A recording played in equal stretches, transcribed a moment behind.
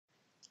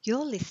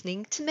You're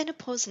listening to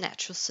Menopause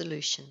Natural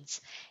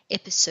Solutions,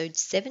 episode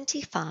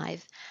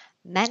 75,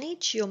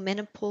 Manage Your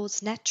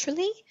Menopause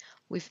Naturally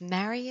with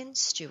Maryon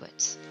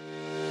Stewart.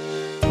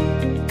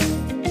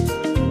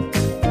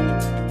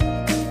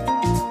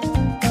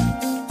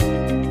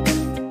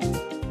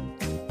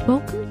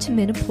 Welcome to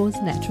Menopause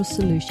Natural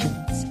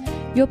Solutions,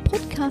 your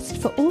podcast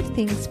for all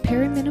things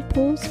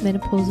perimenopause,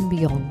 menopause and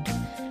beyond.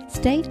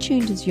 Stay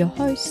tuned as your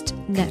host,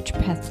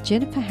 naturopath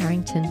Jennifer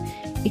Harrington,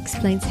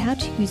 explains how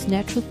to use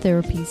natural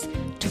therapies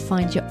to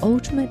find your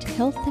ultimate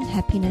health and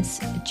happiness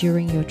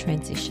during your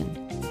transition.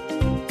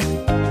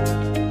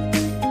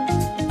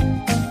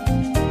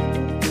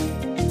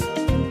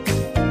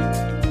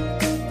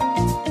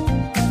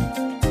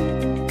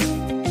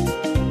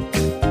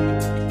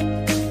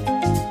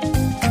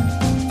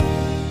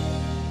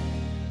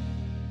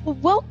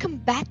 Welcome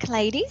back,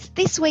 ladies.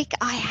 This week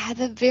I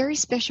have a very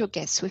special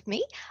guest with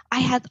me. I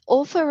have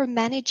author of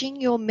Managing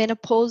Your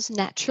Menopause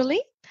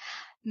Naturally,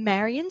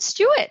 Maryon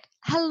Stewart.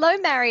 Hello,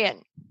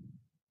 Maryon.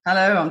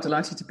 Hello, I'm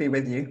delighted to be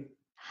with you.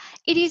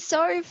 It is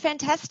so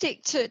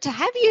fantastic to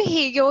have you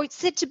here. You're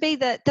said to be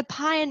the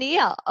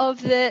pioneer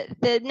of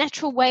the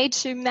natural way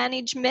to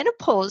manage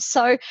menopause.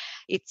 So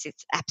it's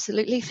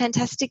absolutely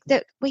fantastic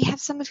that we have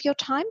some of your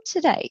time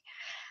today.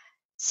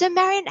 So,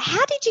 Maryon,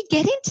 how did you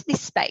get into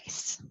this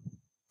space?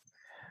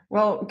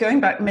 Well,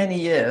 going back many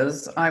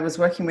years, I was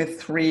working with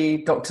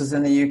 3 doctors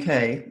in the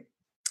UK,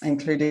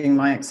 including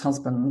my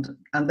ex-husband,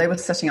 and they were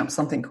setting up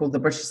something called the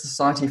British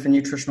Society for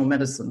Nutritional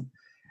Medicine.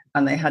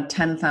 And they had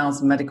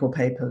 10,000 medical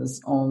papers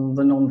on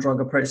the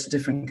non-drug approach to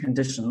different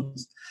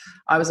conditions.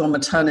 I was on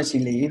maternity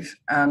leave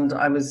and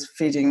I was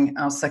feeding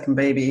our second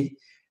baby.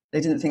 They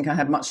didn't think I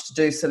had much to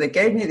do, so they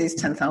gave me these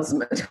 10,000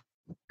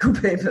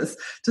 medical papers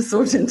to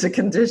sort into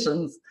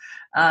conditions.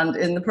 And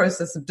in the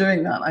process of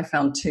doing that, I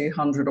found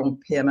 200 on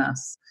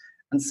PMS.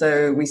 And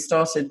so we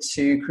started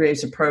to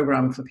create a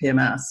program for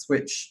PMS,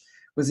 which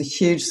was a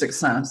huge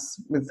success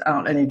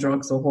without any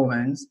drugs or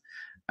hormones.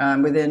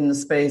 Within the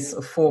space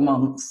of 4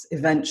 months,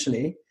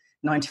 eventually,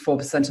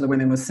 94% of the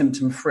women were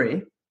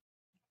symptom-free.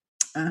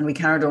 And we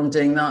carried on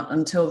doing that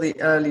until the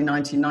early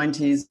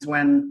 1990s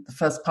when the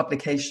first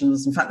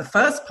publications, in fact, the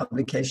first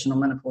publication on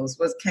menopause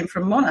came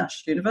from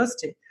Monash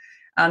University.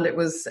 And it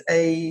was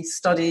a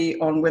study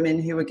on women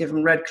who were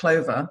given red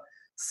clover,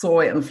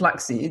 soy and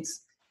flax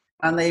seeds.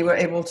 And they were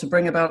able to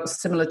bring about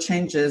similar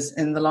changes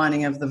in the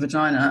lining of the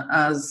vagina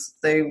as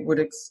they would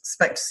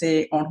expect to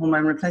see on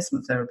hormone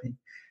replacement therapy.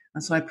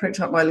 And so I pricked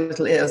up my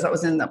little ears. That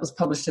was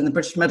published in the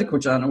British Medical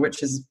Journal,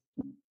 which is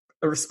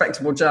a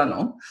respectable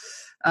journal.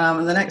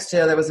 And the next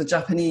year there was a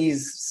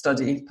Japanese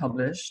study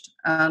published,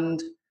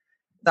 and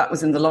that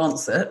was in the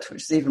Lancet,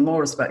 which is even more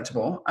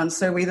respectable. And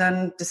so we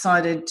then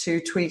decided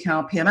to tweak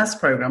our PMS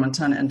program and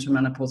turn it into a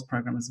menopause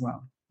program as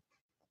well.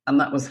 And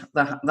that was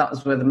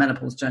where the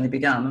menopause journey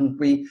began. And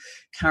we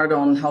carried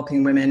on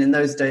helping women. In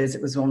those days,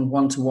 it was on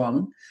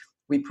one-to-one.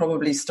 We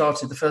probably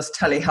started the first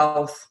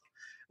telehealth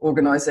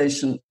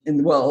organization in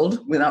the world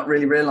without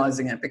really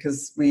realizing it,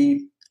 because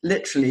we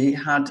literally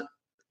had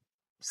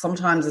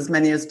sometimes as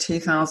many as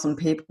 2,000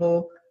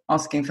 people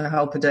asking for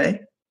help a day.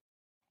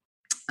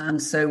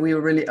 And so we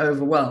were really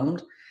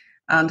overwhelmed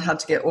and had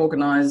to get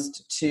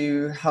organized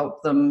to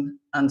help them.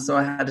 And so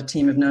I had a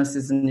team of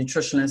nurses and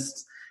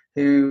nutritionists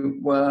who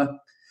were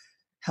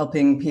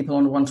helping people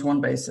on a one-to-one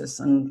basis.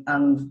 And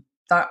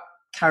that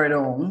carried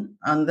on.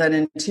 And then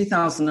in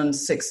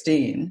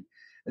 2016,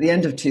 at the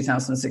end of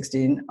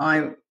 2016,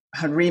 I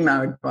had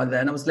remarried by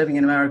then. I was living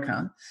in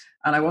America,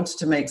 and I wanted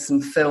to make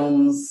some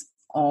films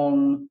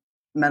on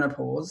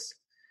menopause.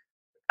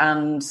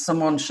 And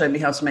someone showed me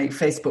how to make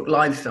Facebook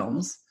Live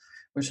films,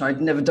 which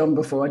I'd never done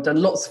before. I'd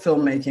done lots of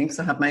filmmaking because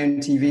I had my own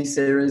TV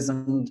series,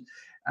 and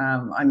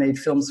I made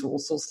films for all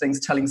sorts of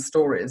things, telling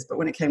stories. But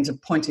when it came to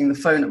pointing the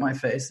phone at my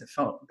face, it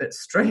felt a bit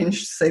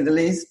strange, to say the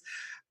least.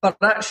 But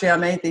actually, I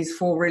made these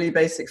 4 really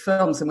basic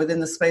films, and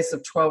within the space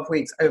of 12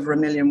 weeks, over 1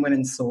 million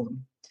women saw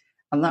them.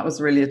 And that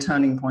was really a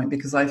turning point,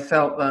 because I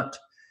felt that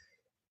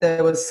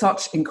there was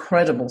such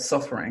incredible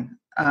suffering.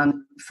 And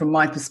from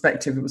my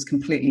perspective, it was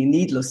completely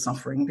needless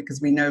suffering, because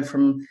we know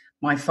from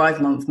my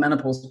 5-month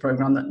menopause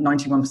program that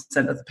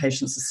 91% of the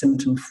patients are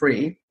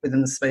symptom-free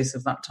within the space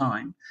of that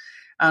time.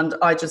 And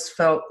I just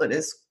felt that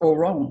it's all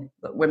wrong,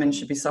 that women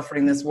should be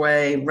suffering this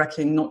way,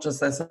 wrecking not just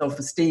their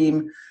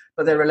self-esteem,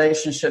 but their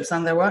relationships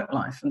and their work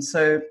life. And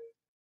so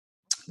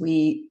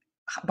we,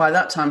 by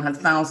that time, had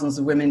thousands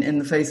of women in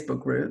the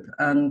Facebook group,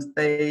 and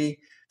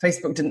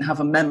Facebook didn't have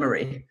a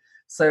memory.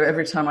 So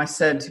every time I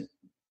said,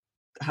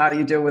 how do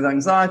you deal with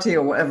anxiety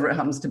or whatever it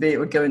happens to be, it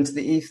would go into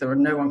the ether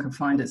and no one could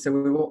find it. So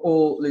we were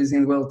all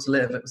losing the will to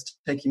live. It was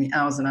taking me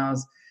hours and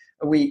hours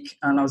a week,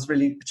 and I was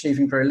really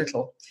achieving very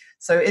little.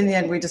 So in the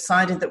end, we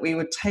decided that we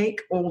would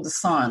take all the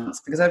science,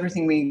 because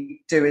everything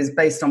we do is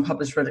based on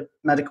published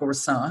medical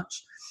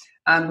research,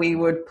 and we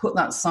would put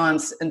that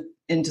science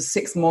into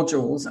 6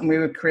 modules, and we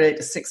would create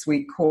a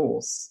 6-week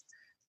course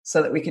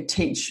so that we could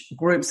teach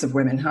groups of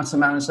women how to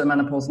manage their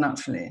menopause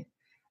naturally.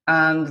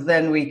 And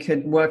then we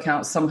could work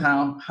out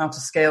somehow how to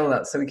scale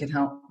that so we could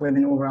help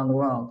women all around the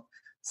world.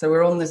 So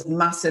we're on this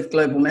massive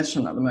global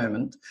mission at the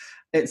moment.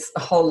 It's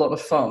a whole lot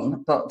of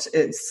fun, but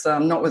it's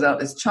not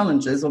without its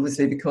challenges,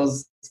 obviously,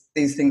 because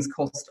these things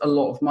cost a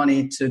lot of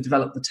money to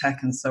develop the tech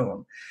and so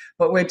on.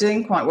 But we're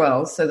doing quite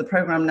well. So the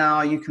program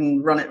now, you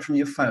can run it from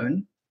your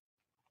phone.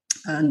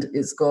 And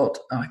it's got,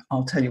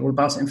 I'll tell you all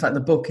about it. In fact, the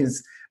book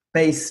is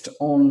based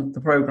on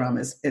the program.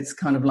 It's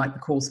kind of like the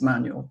course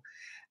manual.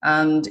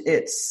 And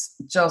it's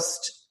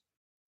just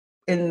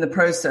in the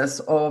process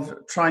of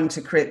trying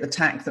to create the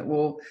tech that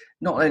will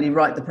not only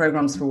write the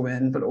programs for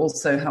women, but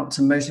also help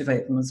to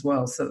motivate them as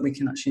well so that we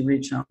can actually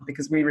reach out,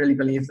 because we really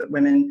believe that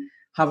women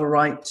have a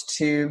right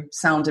to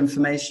sound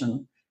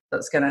information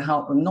that's going to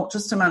help them, not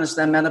just to manage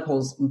their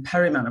menopause and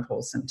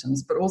perimenopause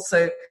symptoms, but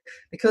also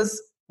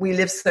because we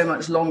live so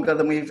much longer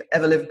than we've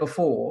ever lived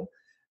before.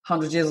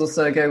 100 years or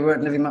so ago, we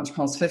weren't living much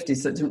past 50,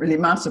 so it didn't really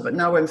matter. But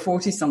now when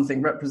 40-something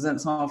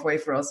represents halfway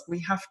for us, we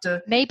have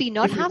to... Maybe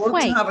not if halfway. We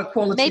want to have a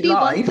quality maybe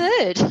life,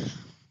 1/3.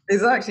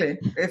 Exactly.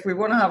 If we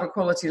want to have a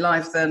quality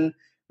life, then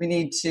we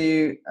need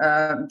to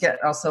get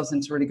ourselves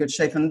into really good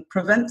shape and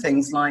prevent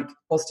things like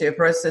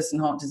osteoporosis and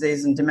heart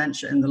disease and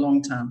dementia in the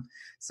long term.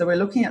 So we're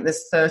looking at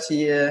this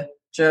 30-year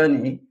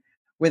journey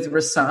with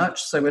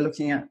research. So we're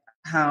looking at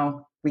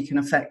how we can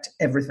affect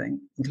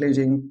everything,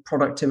 including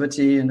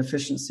productivity and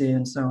efficiency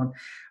and so on.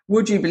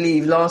 Would you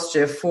believe last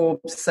year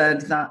Forbes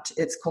said that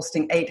it's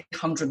costing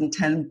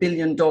 $810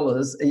 billion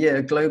a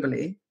year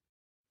globally?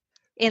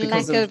 In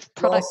lack of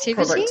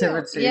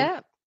productivity? Yeah.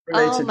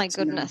 Oh, my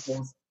goodness.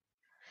 Menopause.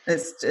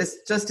 It's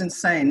just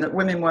insane that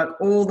women work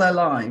all their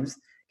lives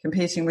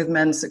competing with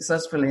men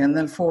successfully and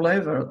then fall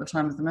over at the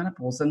time of the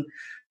menopause. And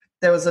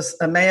there was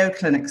a Mayo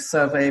Clinic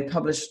survey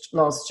published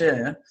last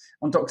year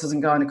on doctors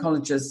and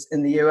gynecologists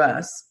in the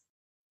US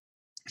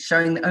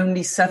showing that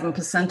only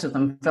 7% of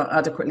them felt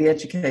adequately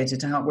educated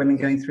to help women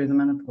going through the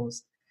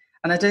menopause.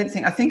 And I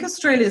think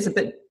Australia is a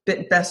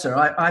bit better.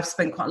 I've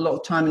spent quite a lot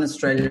of time in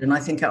Australia, and I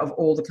think out of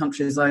all the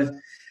countries I've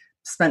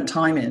spent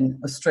time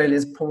in,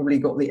 Australia's probably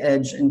got the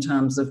edge in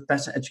terms of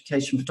better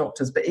education for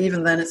doctors. But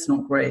even then, it's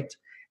not great.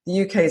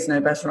 The UK is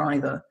no better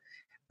either.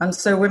 And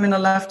so women are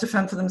left to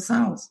fend for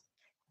themselves.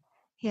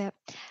 Yeah.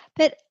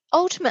 But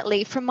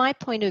ultimately, from my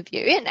point of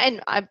view,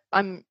 and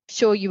I'm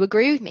sure you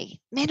agree with me,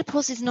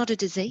 menopause is not a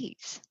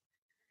disease.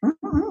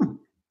 Mm-hmm.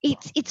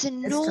 It's a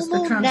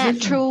normal,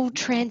 natural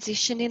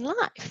transition in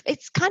life.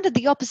 It's kind of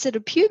the opposite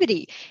of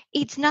puberty.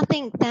 It's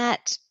nothing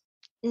that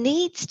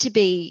needs to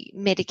be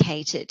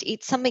medicated.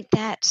 It's something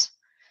that,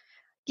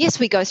 yes,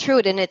 we go through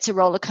it and it's a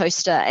roller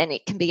coaster and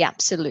it can be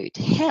absolute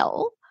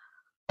hell,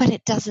 but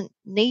it doesn't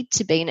need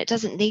to be, and it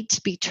doesn't need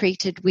to be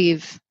treated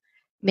with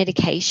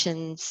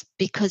medications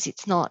because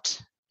it's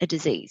not a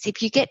disease.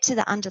 If you get to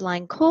the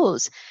underlying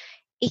cause,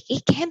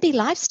 it can be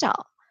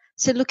lifestyle.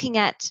 So looking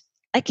at,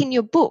 like in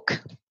your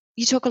book,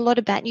 you talk a lot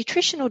about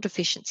nutritional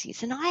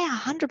deficiencies, and I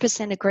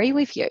 100% agree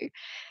with you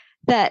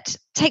that,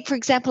 take for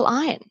example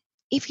iron.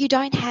 If you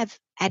don't have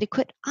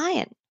adequate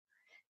iron,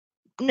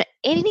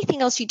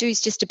 anything else you do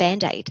is just a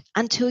band-aid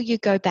until you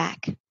go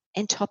back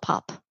and top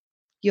up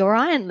your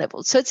iron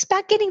levels. So it's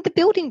about getting the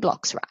building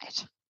blocks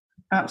right.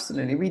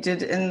 Absolutely. We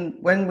did,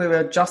 when we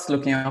were just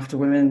looking after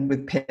women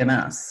with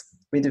PMS,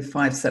 we did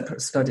 5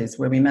 separate studies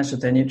where we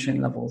measured their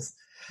nutrient levels.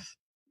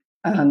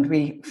 And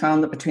we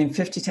found that between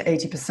 50 to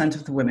 80%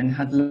 of the women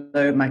had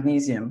low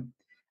magnesium,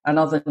 and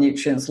other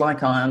nutrients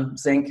like iron,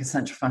 zinc,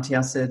 essential fatty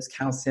acids,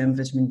 calcium,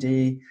 vitamin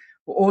D,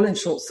 were all in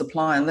short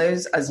supply. And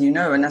those, as you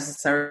know, are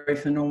necessary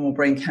for normal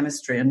brain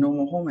chemistry and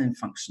normal hormone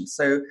function.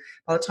 So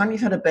by the time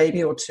you've had a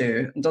baby or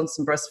two and done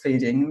some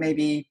breastfeeding,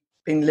 maybe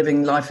been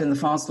living life in the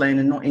fast lane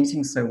and not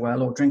eating so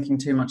well or drinking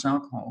too much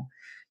alcohol,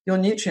 your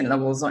nutrient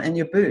levels are in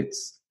your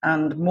boots.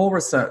 And more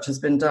research has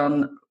been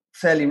done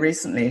fairly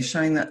recently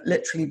showing that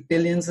literally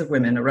billions of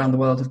women around the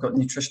world have got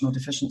nutritional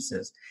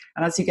deficiencies.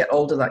 And as you get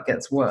older, that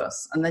gets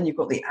worse. And then you've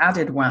got the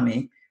added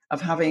whammy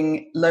of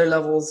having low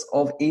levels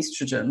of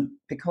estrogen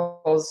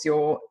because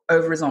your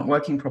ovaries aren't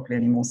working properly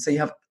anymore. So you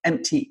have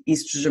empty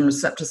estrogen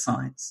receptor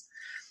sites.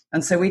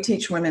 And so we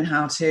teach women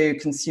how to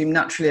consume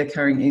naturally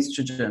occurring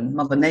estrogen,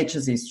 Mother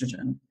Nature's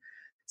estrogen,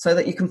 so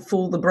that you can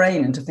fool the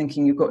brain into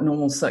thinking you've got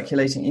normal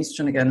circulating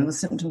estrogen again and the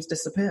symptoms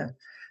disappear.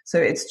 So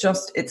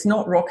it's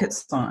not rocket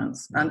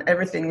science. And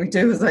everything we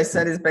do, as I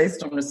said, is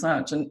based on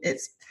research.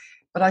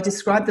 But I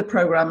describe the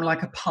program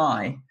like a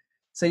pie.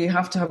 So you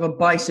have to have a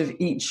bite of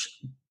each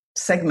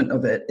segment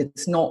of it.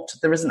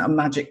 There isn't a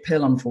magic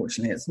pill,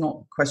 unfortunately. It's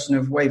not a question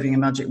of waving a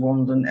magic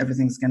wand and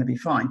everything's going to be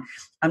fine.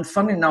 And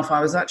funnily enough,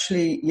 I was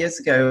actually, years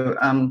ago,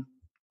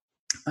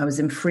 I was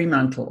in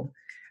Fremantle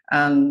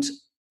and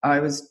I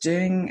was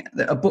doing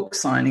a book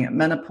signing at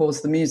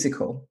Menopause the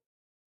Musical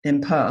in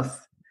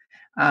Perth.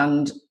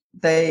 And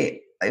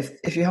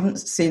if you haven't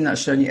seen that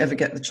show and you ever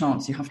get the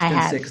chance, you have to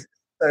go see it.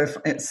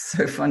 It's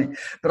so funny.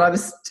 But I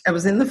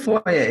was in the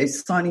foyer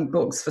signing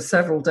books for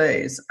several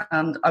days,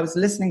 and I was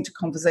listening to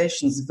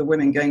conversations of the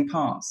women going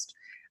past.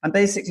 And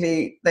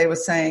basically they were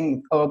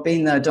saying, oh,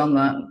 been there, done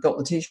that, got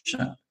the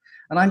T-shirt.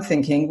 And I'm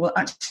thinking, well,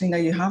 actually, no,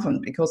 you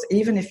haven't, because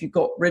even if you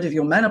got rid of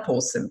your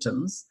menopause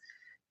symptoms,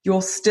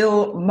 you're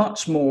still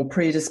much more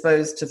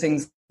predisposed to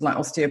things like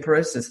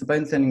osteoporosis, the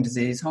bone thinning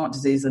disease, heart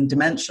disease, and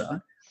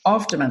dementia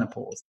after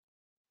menopause.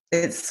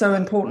 It's so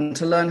important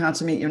to learn how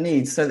to meet your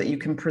needs so that you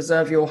can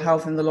preserve your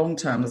health in the long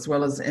term, as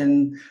well as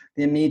in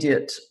the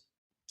immediate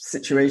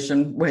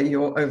situation where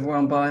you're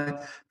overwhelmed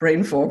by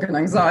brain fog and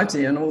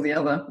anxiety and all the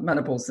other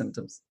menopause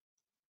symptoms.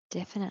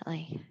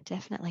 Definitely.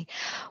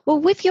 Well,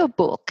 with your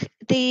book,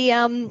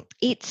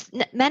 it's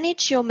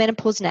Manage Your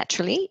Menopause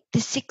Naturally, the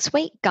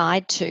 6-week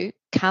guide to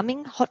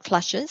calming hot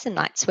flushes and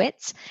night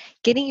sweats,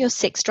 getting your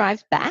sex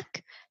drive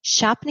back,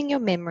 sharpening your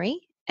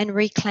memory, and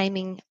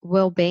reclaiming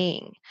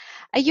well-being.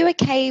 Are you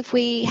okay if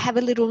we have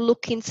a little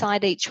look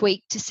inside each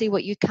week to see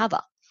what you cover?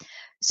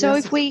 So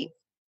Yes,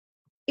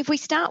 if we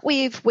start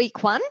with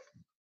week 1,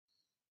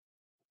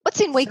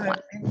 what's in week 1?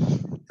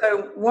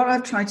 So what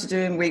I've tried to do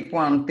in week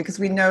 1, because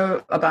we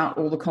know about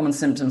all the common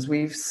symptoms,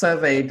 we've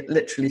surveyed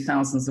literally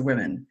thousands of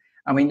women.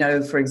 And we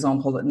know, for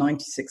example, that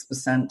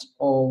 96%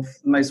 of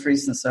the most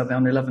recent survey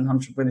on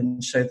 1,100 women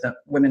showed that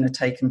women are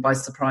taken by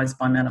surprise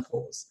by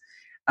menopause.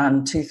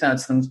 And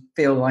 2/3 of them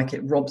feel like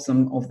it robs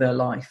them of their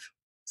life,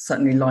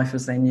 certainly life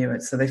as they knew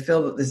it. So they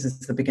feel that this is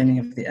the beginning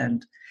of the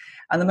end.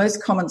 And the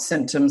most common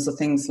symptoms are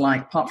things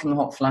like, apart from the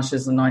hot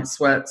flashes and night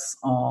sweats,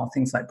 are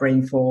things like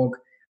brain fog,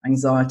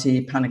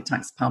 anxiety, panic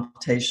attacks,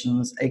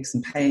 palpitations, aches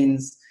and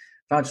pains,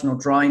 vaginal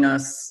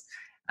dryness,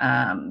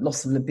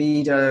 loss of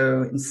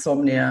libido,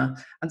 insomnia.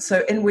 And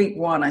so in week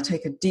 1, I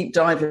take a deep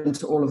dive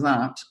into all of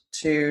that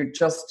to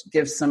just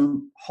give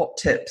some hot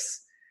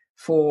tips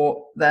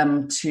for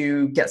them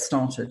to get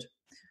started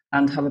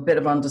and have a bit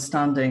of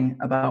understanding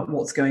about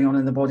what's going on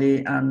in the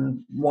body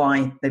and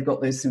why they've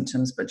got those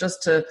symptoms, but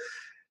just to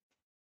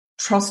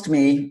trust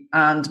me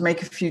and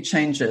make a few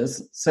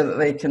changes so that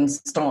they can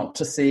start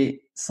to see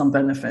some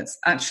benefits.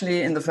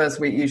 Actually, in the first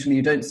week, usually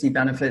you don't see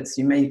benefits.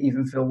 You may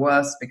even feel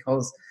worse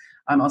because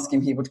I'm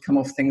asking people to come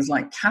off things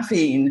like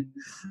caffeine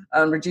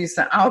and reduce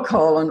their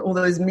alcohol and all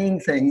those mean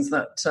things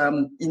that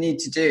you need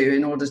to do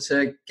in order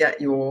to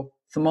get your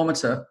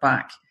thermometer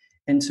back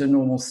into a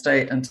normal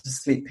state and to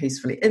sleep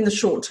peacefully in the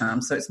short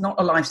term. So it's not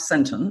a life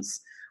sentence.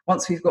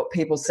 Once we've got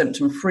people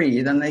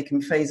symptom-free, then they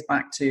can phase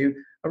back to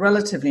a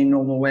relatively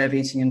normal way of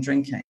eating and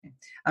drinking.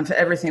 And for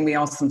everything we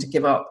ask them to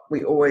give up,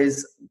 we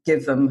always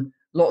give them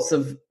lots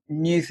of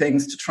new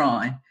things to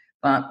try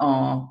that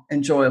are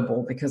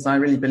enjoyable, because I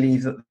really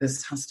believe that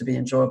this has to be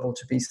enjoyable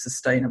to be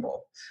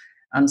sustainable.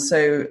 And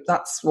so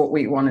that's what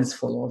week 1 is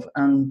full of.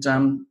 And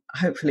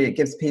hopefully it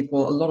gives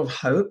people a lot of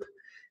hope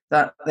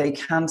that they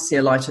can see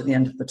a light at the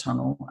end of the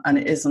tunnel, and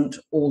it isn't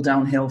all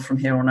downhill from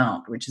here on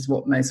out, which is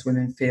what most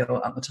women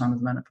feel at the time of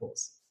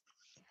menopause.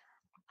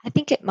 I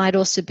think it might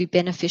also be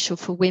beneficial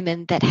for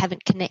women that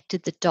haven't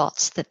connected the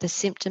dots, that the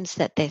symptoms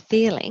that they're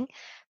feeling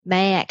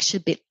may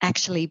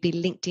actually be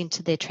linked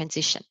into their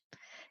transition.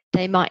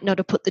 They might not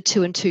have put the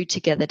 2 and 2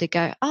 together to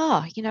go,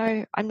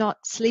 I'm not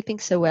sleeping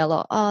so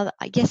well, or,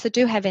 yes, I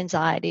do have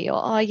anxiety,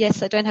 or,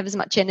 yes, I don't have as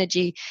much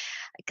energy.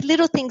 Like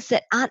little things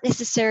that aren't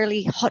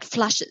necessarily hot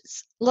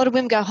flushes. A lot of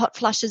women go hot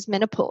flushes,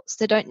 menopause.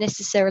 They don't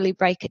necessarily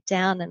break it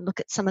down and look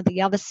at some of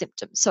the other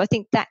symptoms. So I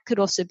think that could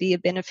also be a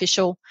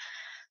beneficial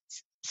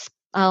step.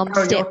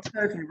 You're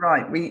totally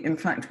right.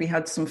 We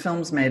had some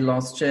films made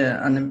last year,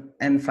 and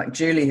in fact,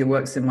 Julie, who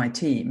works in my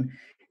team,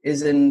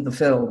 is in the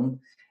film,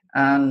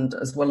 and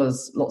as well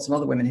as lots of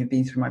other women who've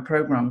been through my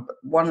program. But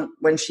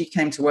when she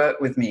came to work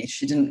with me,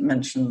 she didn't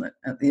mention that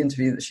at the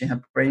interview that she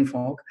had brain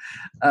fog,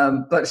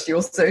 but she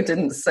also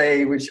didn't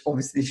say, which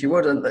obviously she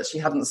wouldn't, that she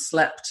hadn't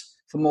slept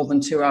for more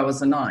than 2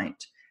 hours a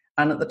night.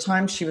 And at the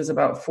time, she was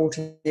about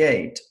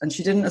 48, and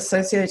she didn't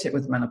associate it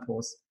with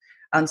menopause.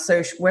 And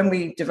so when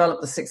we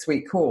developed the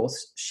 6-week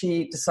course,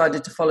 she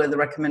decided to follow the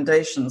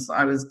recommendations that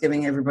I was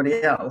giving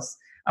everybody else.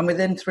 And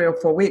within 3 or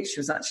 4 weeks, she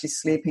was actually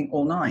sleeping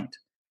all night,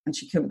 and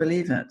she couldn't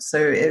believe it.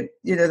 So,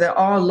 there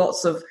are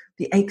lots of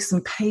the aches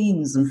and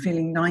pains and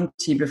feeling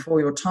 90 before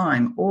your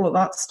time. All of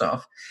that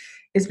stuff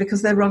is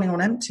because they're running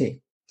on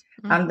empty.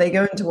 And they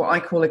go into what I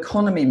call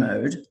economy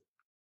mode.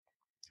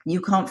 You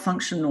can't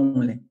function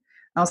normally.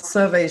 Our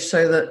surveys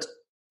show that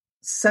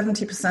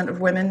 70% of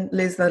women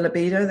lose their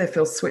libido. They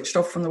feel switched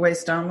off from the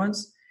waist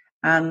downwards,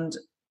 and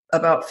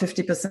about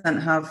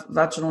 50% have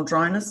vaginal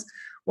dryness.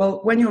 Well,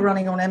 when you're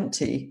running on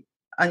empty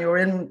and you're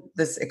in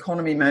this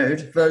economy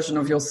mode version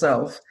of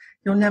yourself,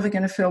 you're never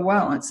going to feel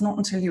well. It's not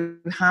until you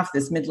have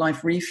this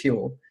midlife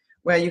refuel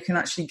where you can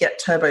actually get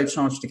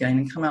turbocharged again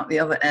and come out the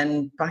other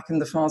end back in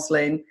the fast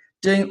lane,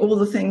 doing all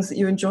the things that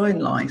you enjoy in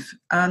life,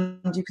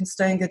 and you can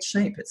stay in good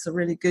shape. It's a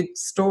really good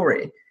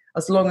story,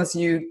 as long as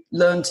you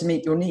learn to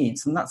meet your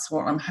needs. And that's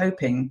what I'm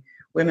hoping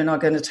women are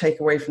going to take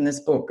away from this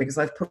book, because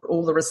I've put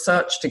all the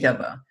research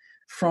together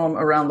from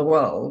around the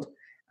world,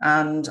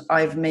 and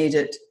I've made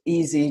it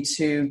easy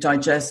to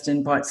digest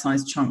in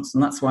bite-sized chunks.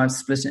 And that's why I've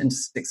split it into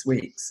 6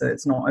 weeks, so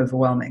it's not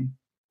overwhelming.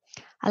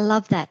 I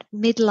love that.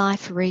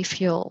 Midlife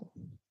refuel.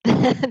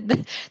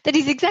 That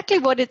is exactly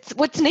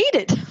what's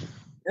needed.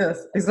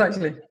 Yes,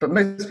 exactly. But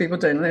most people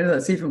don't know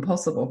that's even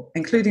possible,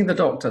 including the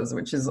doctors,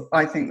 which is,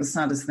 I think, the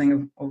saddest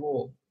thing of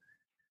all.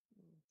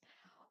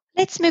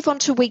 Let's move on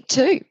to week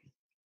 2.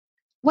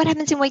 What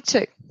happens in week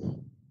 2?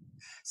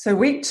 So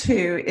week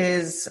 2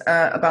 is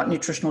about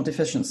nutritional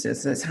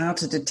deficiencies. So it's how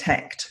to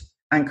detect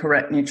and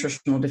correct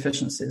nutritional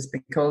deficiencies,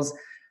 because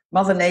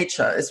Mother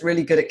Nature is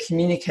really good at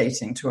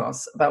communicating to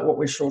us about what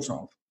we're short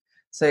of.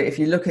 So if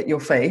you look at your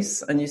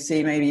face and you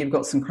see maybe you've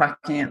got some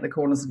cracking at the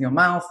corners of your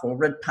mouth, or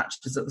red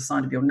patches at the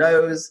side of your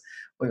nose,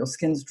 or your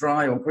skin's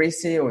dry or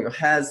greasy, or your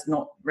hair's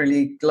not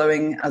really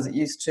glowing as it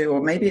used to,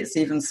 or maybe it's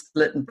even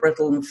split and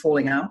brittle and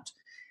falling out,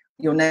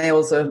 your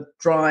nails are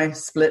dry,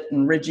 split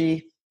and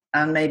ridgy,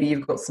 and maybe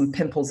you've got some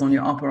pimples on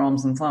your upper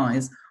arms and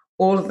thighs,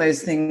 all of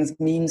those things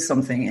mean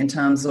something in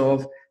terms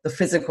of the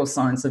physical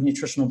signs of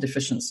nutritional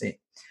deficiency.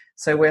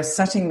 So we're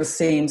setting the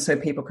scene so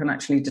people can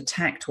actually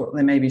detect what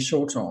they may be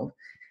short of.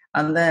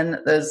 And then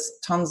there's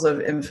tons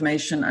of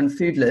information and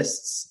food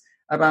lists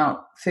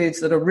about foods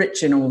that are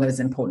rich in all those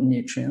important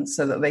nutrients,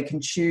 so that they can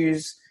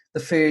choose the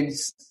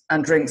foods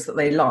and drinks that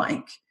they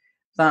like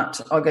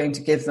that are going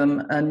to give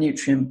them a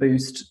nutrient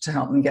boost to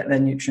help them get their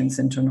nutrients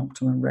into an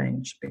optimum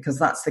range, because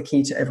that's the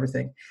key to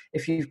everything.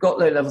 If you've got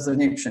low levels of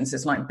nutrients,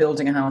 it's like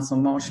building a house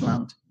on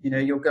marshland.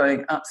 You're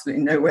going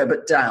absolutely nowhere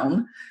but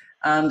down.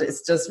 And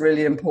it's just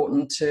really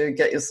important to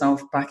get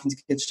yourself back into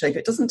good shape.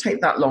 It doesn't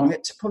take that long.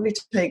 It probably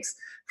takes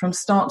from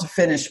start to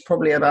finish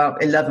probably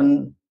about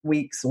 11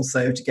 weeks or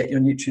so to get your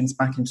nutrients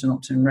back into an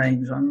optimum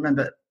range. I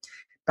remember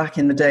back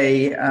in the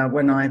day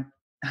when I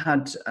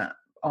had...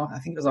 I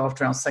think it was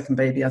after our second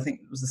baby. I think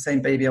it was the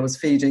same baby I was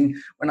feeding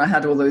when I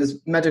had all those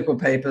medical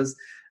papers.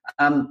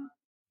 I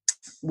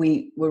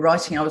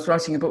was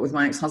writing a book with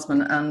my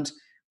ex-husband, and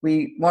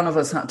one of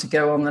us had to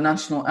go on the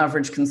national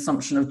average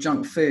consumption of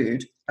junk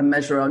food and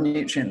measure our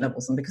nutrient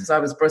levels. And because I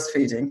was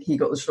breastfeeding, he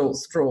got the short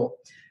straw.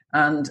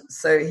 And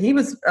so he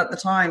was, at the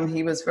time,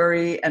 he was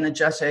very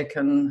energetic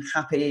and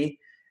happy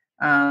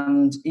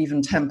and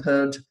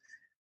even-tempered.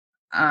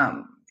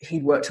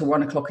 He'd work till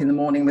 1 o'clock in the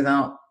morning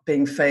without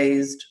being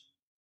phased.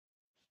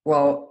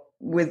 Well,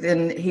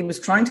 he was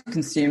trying to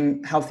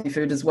consume healthy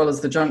food as well as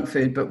the junk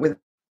food, but within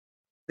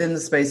the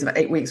space of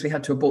 8 weeks, we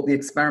had to abort the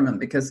experiment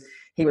because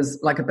he was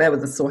like a bear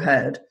with a sore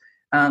head,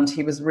 and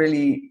he was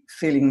really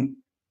feeling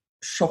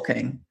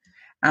shocking.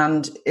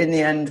 And in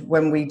the end,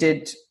 when we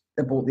did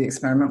abort the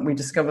experiment, we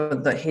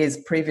discovered that his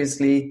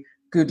previously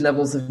good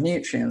levels of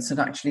nutrients had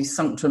actually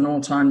sunk to an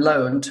all-time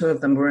low, and 2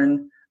 of them were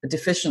in a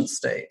deficient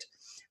state.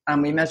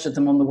 And we measured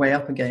them on the way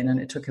up again,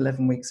 and it took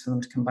 11 weeks for them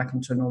to come back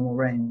into a normal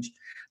range.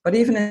 But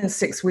even in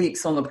 6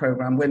 weeks on the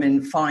program,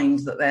 women find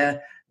that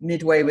they're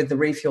midway with the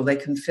refuel, they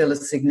can feel a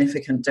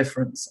significant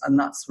difference. And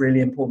that's really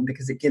important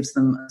because it gives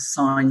them a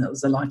sign that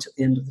there's a light at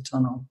the end of the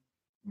tunnel.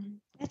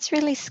 That's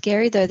really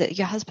scary, though, that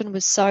your husband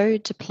was so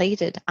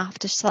depleted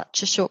after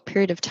such a short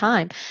period of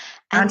time.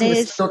 And he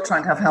was still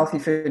trying to have healthy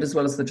food as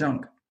well as the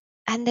junk.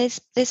 And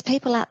there's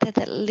people out there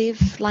that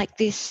live like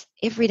this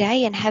every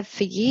day and have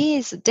for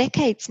years,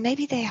 decades,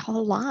 maybe their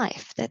whole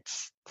life.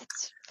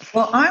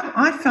 Well,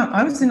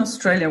 I was in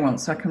Australia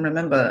once, I can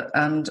remember,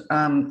 and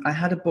I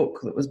had a book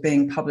that was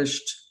being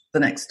published the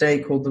next day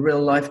called The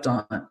Real Life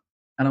Diet,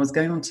 and I was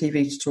going on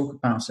TV to talk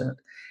about it.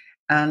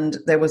 And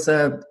there was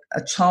a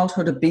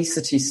childhood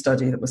obesity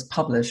study that was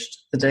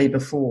published the day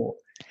before.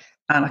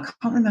 And I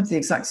can't remember the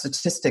exact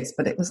statistics,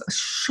 but it was a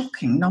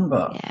shocking number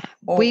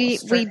of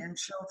Australian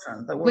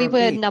children that were We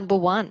were obese. number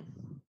one.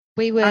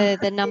 We were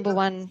the number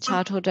one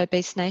childhood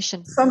obese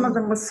nation. Some of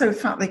them were so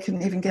fat they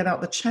couldn't even get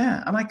out the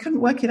chair. And I couldn't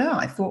work it out.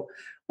 I thought,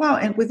 wow,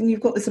 and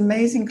you've got this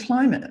amazing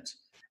climate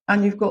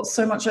and you've got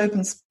so much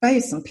open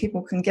space and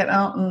people can get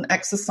out and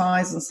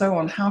exercise and so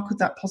on. How could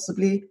that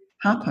possibly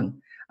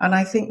happen? And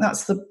I think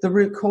that's the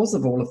root cause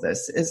of all of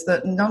this, is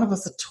that none of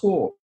us are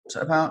taught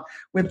about,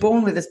 we're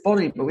born with this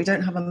body, but we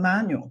don't have a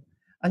manual.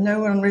 And no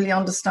one really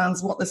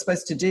understands what they're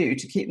supposed to do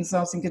to keep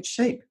themselves in good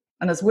shape.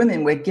 And as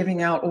women, we're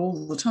giving out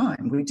all the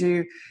time. We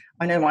do.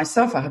 I know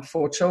myself, I had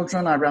 4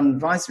 children. I ran an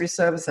advisory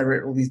service. I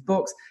wrote all these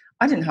books.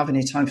 I didn't have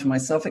any time for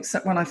myself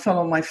except when I fell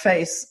on my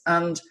face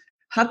and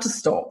had to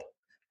stop.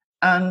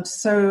 And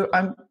so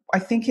I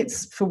think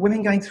it's for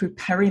women going through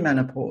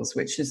perimenopause,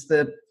 which is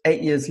the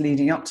 8 years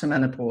leading up to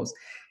menopause.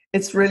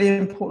 It's really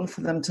important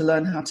for them to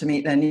learn how to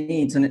meet their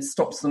needs, and it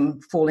stops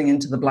them falling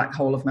into the black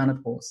hole of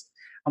menopause.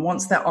 And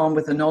once they're armed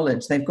with the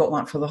knowledge, they've got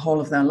that for the whole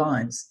of their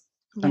lives.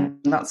 Yeah. And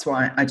that's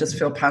why I just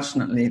feel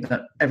passionately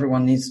that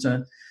everyone needs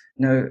to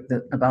know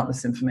about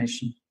this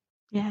information.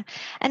 Yeah.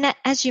 And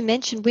as you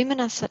mentioned,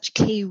 women are such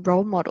key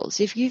role models.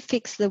 If you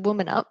fix the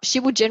woman up, she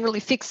will generally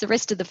fix the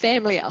rest of the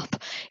family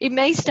up. It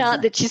may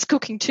start that she's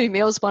cooking 2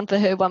 meals, one for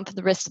her, one for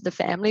the rest of the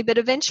family, but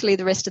eventually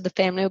the rest of the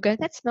family will go,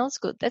 that smells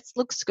good, that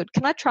looks good,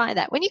 can I try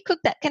that? When you cook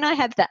that, can I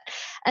have that?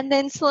 And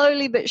then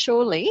slowly but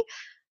surely,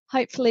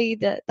 hopefully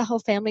the whole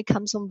family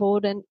comes on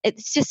board, and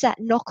it's just that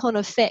knock-on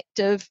effect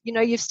of,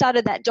 you've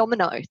started that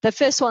domino. The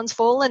first one's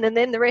fallen and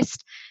then the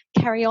rest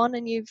carry on,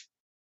 and you've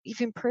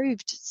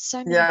improved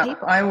so many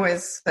people. I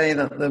always say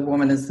that the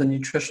woman is the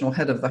nutritional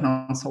head of the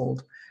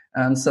household,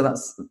 And so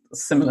that's a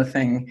similar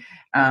thing.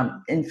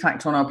 In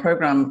fact, on our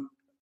program,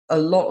 a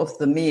lot of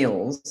the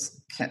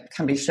meals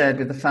can be shared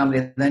with the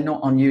family. They're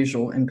not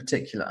unusual in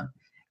particular.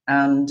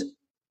 And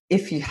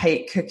if you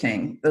hate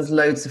cooking, there's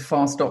loads of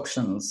fast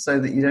options so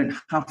that you don't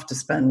have to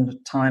spend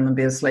time and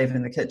be a slave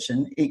in the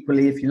kitchen.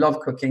 Equally, if you love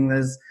cooking,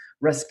 there's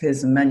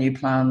recipes and menu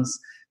plans.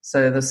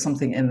 So there's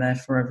something in there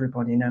for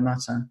everybody, no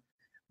matter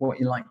what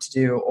you like to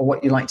do or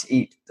what you like to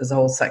eat. There's a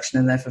whole section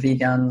in there for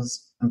vegans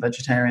and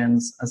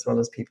vegetarians, as well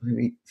as people who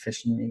eat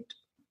fish and meat.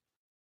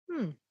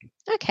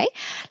 Okay,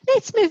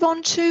 let's move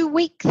on to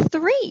week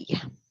 3.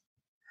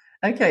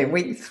 Okay,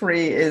 week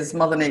 3 is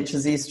Mother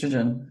Nature's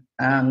estrogen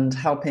and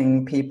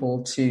helping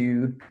people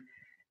to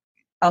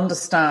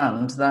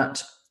understand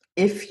that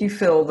if you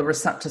fill the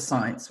receptor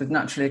sites with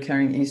naturally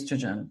occurring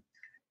estrogen,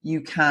 you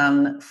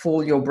can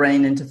fool your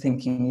brain into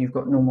thinking you've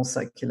got normal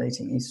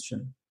circulating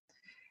estrogen.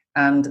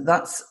 And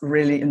that's a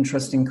really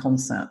interesting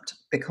concept,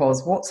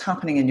 because what's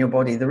happening in your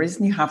body, the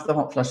reason you have the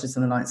hot flushes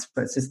and the night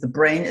sweats is the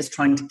brain is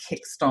trying to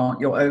kickstart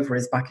your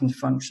ovaries back into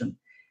function.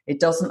 It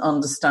doesn't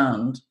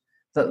understand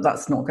that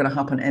that's not going to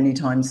happen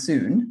anytime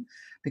soon,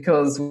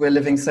 because we're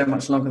living so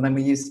much longer than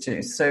we used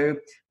to. So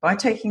by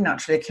taking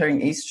naturally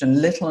occurring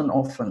estrogen little and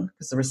often,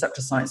 because the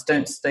receptor sites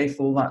don't stay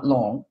full that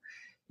long,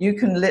 you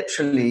can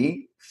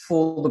literally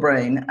fool the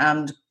brain.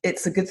 And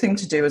it's a good thing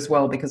to do as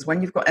well, because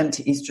when you've got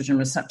empty estrogen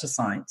receptor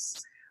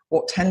sites,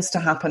 what tends to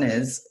happen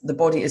is the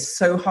body is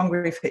so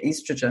hungry for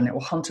estrogen, it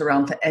will hunt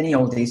around for any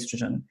old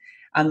estrogen.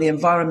 And the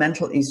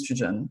environmental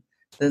estrogen,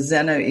 the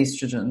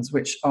xenoestrogens,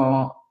 which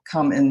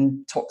come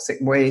in toxic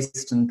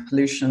waste and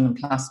pollution and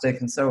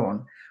plastic and so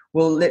on,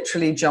 will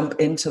literally jump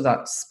into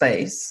that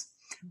space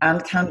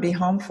and can be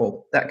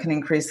harmful. That can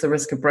increase the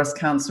risk of breast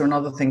cancer and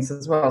other things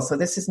as well. So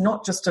this is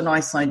not just a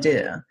nice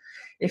idea.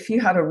 If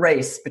you had a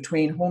race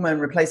between hormone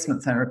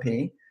replacement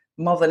therapy,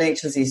 Mother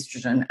Nature's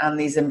estrogen, and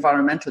these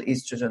environmental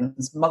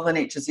estrogens, Mother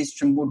Nature's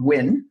estrogen would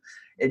win.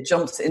 It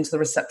jumps into the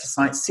receptor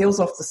site, seals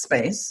off the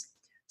space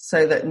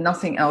so that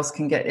nothing else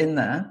can get in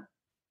there,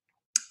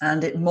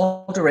 and it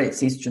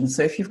moderates estrogen.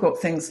 So if you've got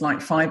things like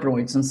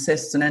fibroids and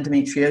cysts and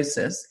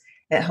endometriosis,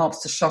 it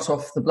helps to shut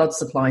off the blood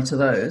supply to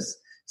those.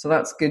 So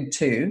that's good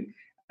too.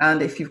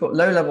 And if you've got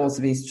low levels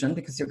of estrogen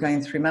because you're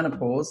going through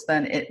menopause,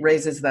 then it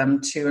raises them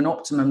to an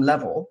optimum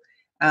level,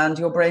 and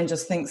your brain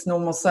just thinks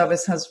normal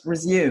service has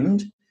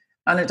resumed.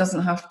 And it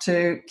doesn't have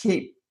to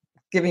keep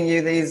giving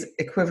you these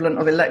equivalent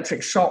of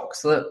electric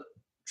shocks that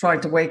try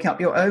to wake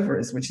up your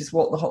ovaries, which is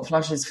what the hot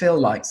flushes feel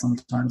like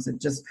sometimes.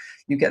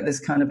 You get this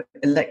kind of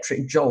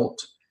electric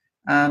jolt,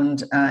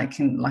 and it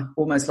can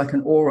almost like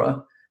an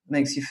aura,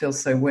 makes you feel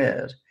so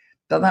weird.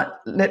 But that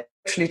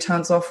literally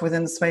turns off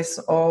within the space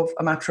of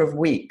a matter of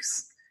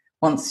weeks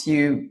once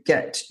you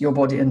get your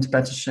body into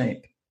better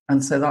shape.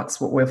 And so that's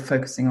what we're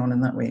focusing on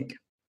in that week.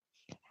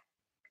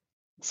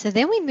 So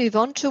then we move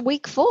on to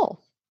week 4.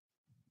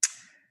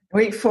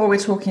 Week 4, we're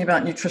talking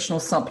about nutritional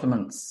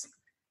supplements.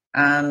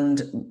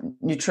 And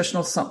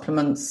nutritional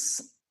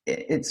supplements,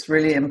 it's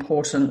really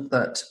important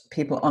that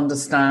people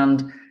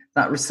understand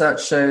that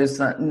research shows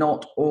that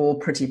not all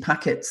pretty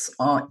packets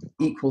are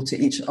equal to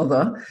each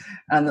other,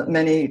 and that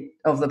many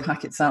of the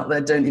packets out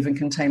there don't even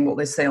contain what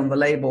they say on the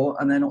label,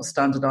 and they're not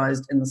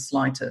standardized in the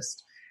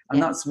slightest.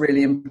 And that's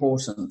really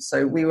important.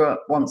 So we were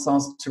once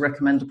asked to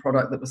recommend a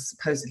product that was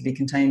supposedly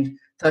contained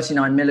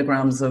 39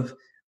 milligrams of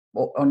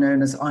what are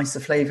known as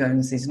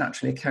isoflavones, these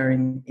naturally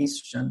occurring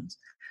estrogens.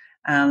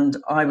 And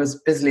I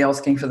was busily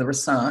asking for the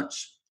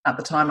research. At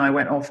the time, I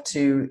went off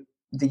to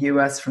the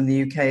US from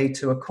the UK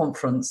to a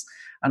conference,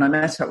 and I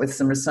met up with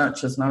some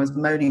researchers, and I was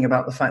moaning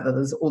about the fact that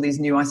there's all these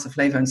new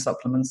isoflavone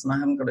supplements, and I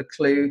haven't got a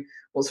clue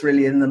what's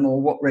really in them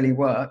or what really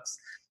works.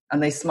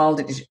 And they smiled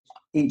at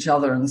each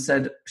other and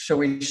said, shall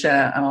we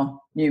share our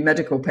new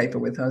medical paper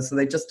with her? So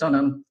they'd just done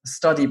a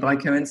study by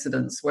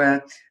coincidence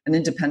where an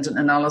independent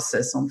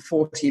analysis on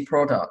 40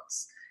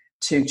 products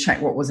to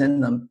check what was in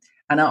them.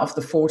 And out of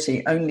the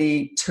 40,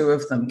 only 2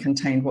 of them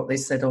contained what they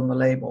said on the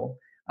label.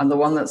 And the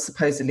one that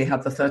supposedly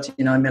had the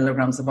 39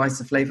 milligrams of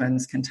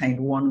isoflavones contained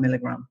 1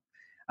 milligram.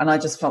 And I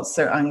just felt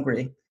so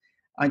angry.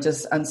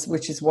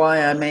 Which is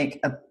why I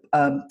make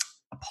a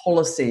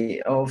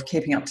policy of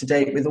keeping up to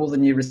date with all the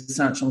new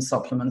research on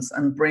supplements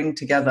and bring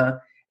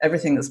together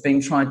everything that's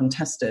being tried and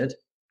tested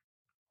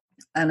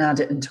and add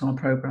it into our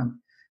program.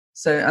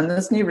 So, and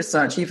there's new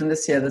research, even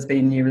this year there's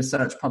been new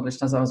research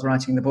published as I was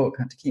writing the book.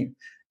 I had to keep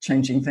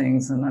changing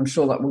things, and I'm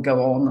sure that will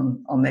go on,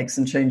 and I'll make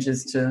some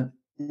changes to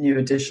new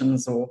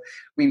editions, or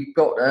we've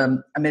got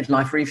a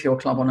midlife refuel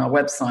club on our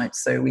website,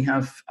 so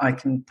I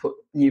can put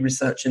new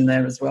research in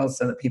there as well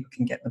so that people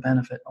can get the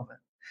benefit of it.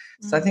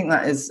 So I think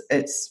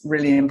it's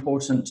really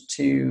important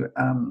to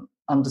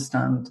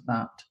understand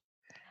that.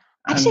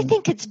 I actually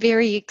think it's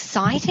very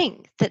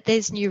exciting that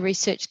there's new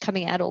research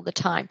coming out all the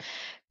time,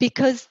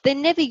 because there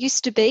never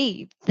used to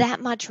be that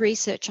much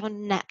research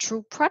on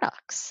natural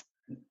products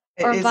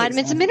or on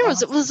vitamins and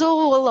minerals. It was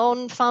all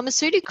on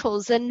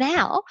pharmaceuticals. And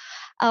now,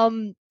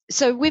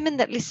 so women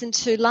that listened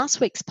to last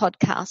week's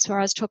podcast where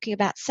I was talking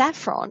about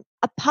saffron,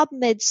 a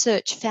PubMed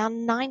search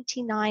found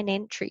 99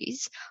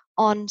 entries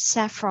on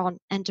saffron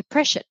and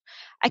depression.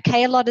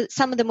 Okay,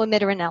 some of them were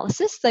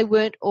meta-analysis. They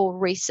weren't all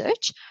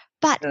research.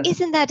 But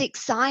isn't that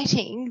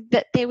exciting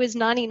that there was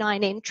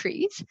 99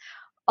 entries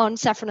on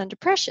saffron and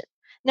depression?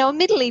 Now,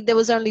 admittedly, there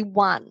was only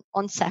one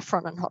on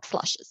saffron and hot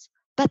flushes.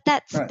 But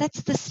that's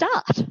the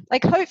start.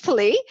 Like,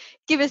 hopefully,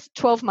 give us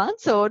 12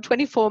 months or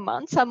 24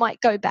 months, I might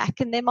go back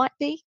and there might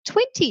be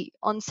 20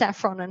 on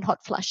saffron and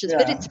hot flushes.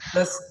 Yeah,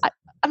 but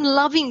I'm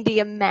loving the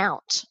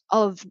amount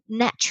of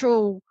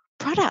natural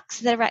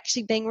products that are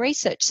actually being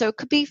researched. So it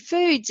could be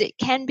foods, it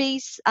can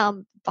be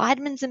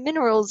vitamins and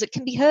minerals, it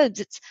can be herbs.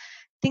 It's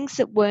things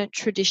that weren't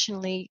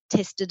traditionally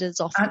tested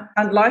as often.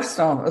 And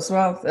lifestyle as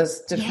well.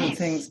 There's different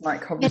things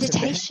like cognitive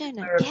meditation,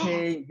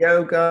 therapy,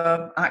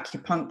 yoga,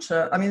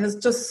 acupuncture. I mean, there's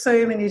just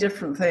so many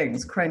different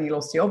things. Cranial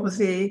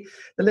osteopathy,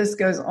 the list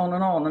goes on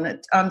and on.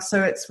 And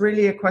so it's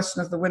really a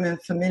question of the women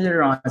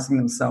familiarizing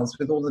themselves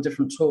with all the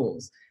different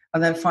tools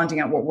and then finding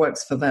out what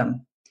works for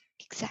them.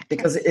 Exactly.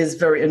 Because it is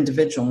very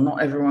individual.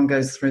 Not everyone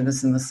goes through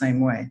this in the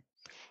same way.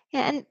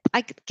 Yeah, and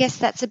I guess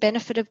that's a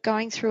benefit of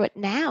going through it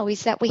now,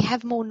 is that we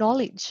have more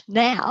knowledge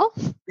now.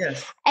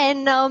 Yes.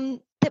 And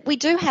that we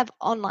do have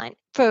online,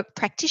 for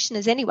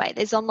practitioners anyway,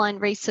 there's online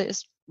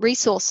resources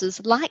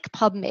like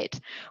PubMed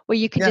where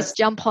you can just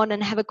jump on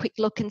and have a quick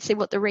look and see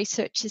what the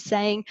research is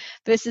saying,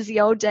 versus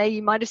the old day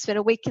you might have spent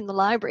a week in the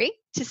library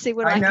to see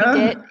what I can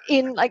get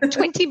in like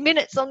 20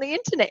 minutes on the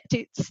internet.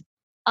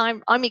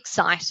 I'm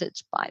excited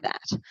by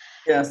that.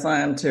 Yes, I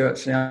am too,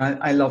 actually.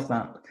 I love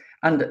that.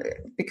 And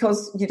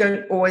because you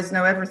don't always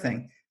know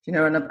everything,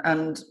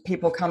 and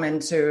people come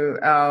into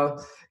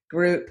our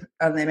group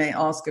and they may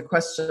ask a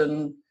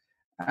question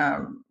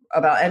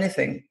about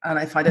anything. And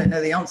if I don't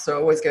know the answer,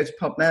 I always go to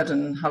PubMed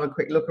and have a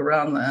quick look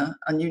around there.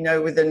 And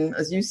within,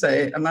 as you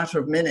say, a matter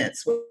of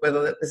minutes,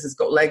 whether this has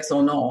got legs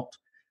or not,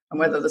 and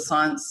whether the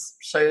science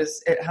shows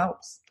it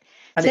helps.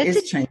 And it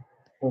is changing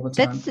all the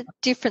time. That's the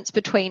difference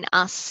between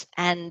us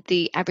and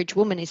the average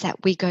woman, is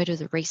that we go to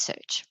the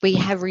research. We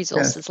have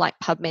resources like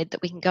PubMed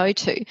that we can go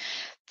to,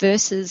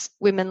 versus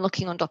women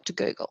looking on Dr.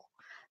 Google.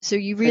 So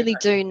you really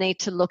do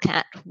need to look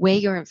at where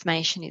your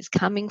information is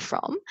coming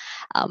from.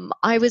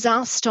 I was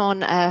asked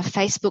on a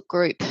Facebook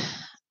group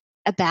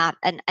about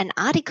an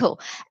article,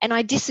 and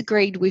I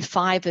disagreed with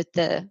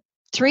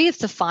three of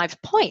the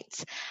 5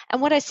 points.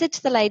 And what I said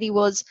to the lady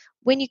was,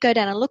 when you go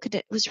down and look at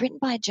it, it was written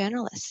by a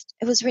journalist.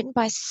 It was written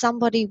by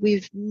somebody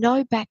with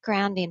no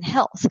background in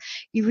health.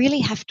 You really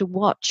have to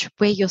watch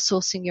where you're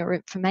sourcing your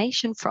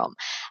information from.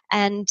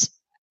 And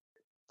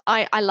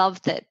I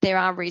love that there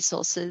are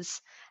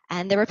resources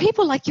and there are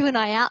people like you and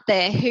I out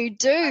there who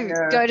do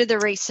go to the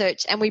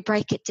research, and we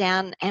break it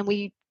down and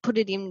we put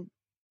it in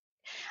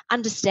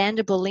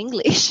understandable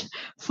English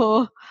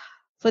for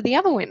the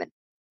other women.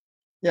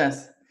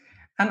 Yes.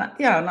 And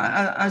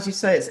as you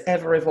say, it's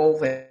ever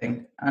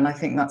evolving. And I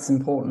think that's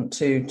important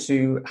too,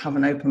 to have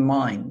an open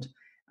mind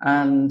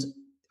and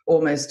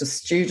almost a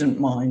student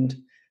mind,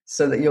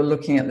 so that you're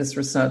looking at this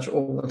research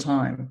all the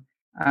time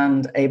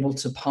and able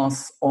to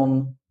pass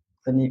on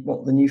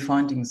what the new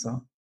findings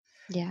are.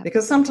 Yeah.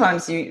 Because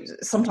sometimes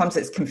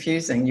it's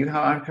confusing.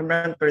 I can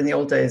remember in the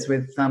old days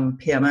with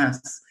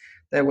PMS,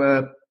 there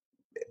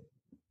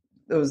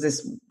was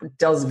this,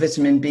 does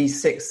vitamin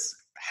B6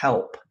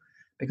 help?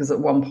 Because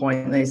at one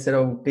point they said,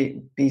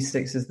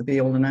 B6 is the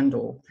be-all and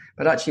end-all.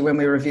 But actually, when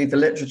we reviewed the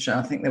literature,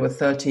 I think there were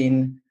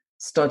 13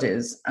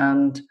 studies,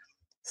 and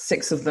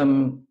 6 of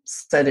them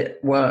said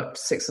it worked,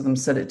 6 of them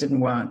said it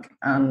didn't work.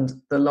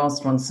 And the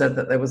last one said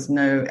that there was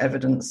no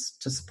evidence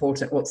to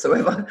support it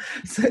whatsoever.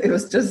 So it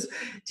was just,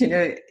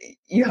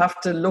 you have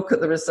to look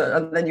at the research,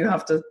 and then you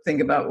have to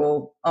think about,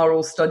 well, are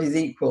all studies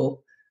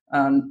equal?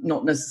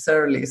 Not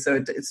necessarily.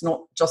 So it's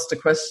not just a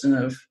question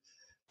of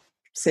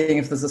seeing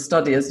if there's a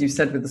study, as you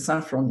said with the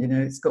saffron,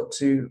 it's got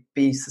to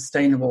be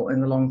sustainable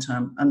in the long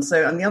term. And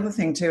the other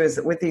thing too is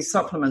that with these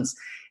supplements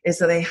is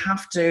that they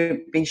have to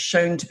be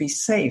shown to be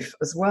safe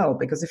as well,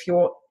 because if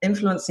you're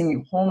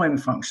influencing hormone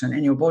function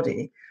in your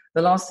body,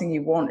 the last thing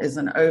you want is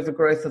an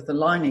overgrowth of the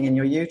lining in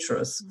your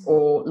uterus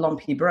or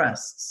lumpy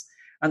breasts.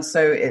 And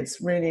so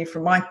it's really,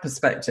 from my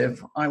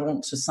perspective, I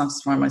want to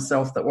satisfy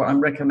myself that what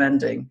I'm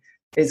recommending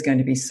is going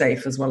to be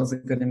safe as well as a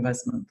good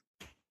investment.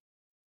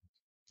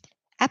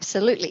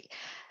 Absolutely.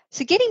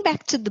 So getting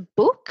back to the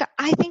book,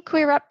 I think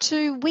we're up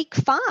to week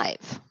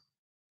 5.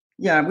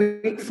 Yeah,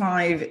 week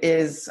 5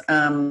 is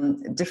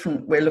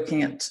different. We're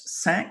looking at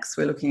sex,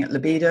 we're looking at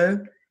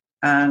libido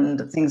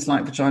and things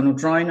like vaginal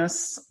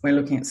dryness. We're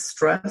looking at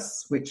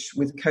stress, which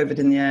with COVID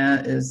in the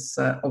air is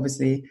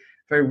obviously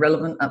very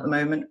relevant at the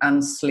moment,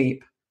 and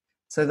sleep.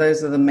 So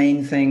those are the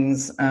main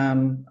things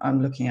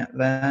I'm looking at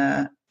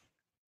there.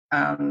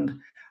 And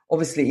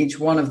obviously each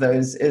one of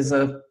those is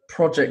a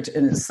project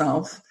in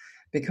itself,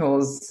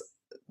 because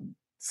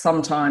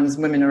sometimes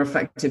women are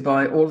affected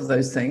by all of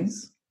those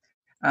things,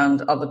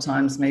 and other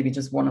times maybe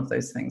just one of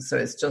those things. So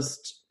it's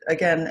just,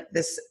 again,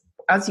 this,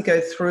 as you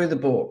go through the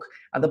book,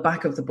 at the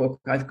back of the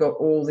book, I've got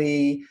all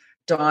the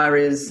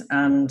diaries,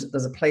 and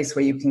there's a place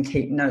where you can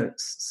keep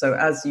notes. So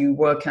as you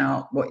work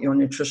out what your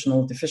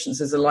nutritional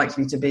deficiencies are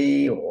likely to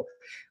be, or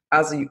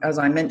as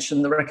I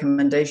mentioned, the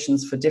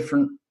recommendations for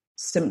different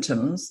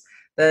symptoms,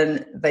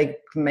 then they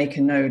can make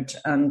a note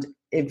and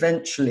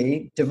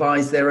eventually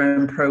devise their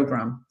own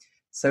program.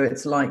 So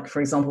it's like, for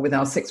example, with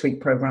our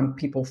 6-week program,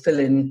 people fill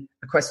in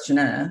a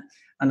questionnaire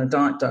and a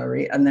diet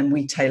diary, and then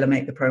we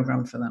tailor-make the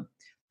program for them.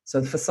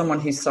 So for someone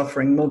who's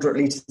suffering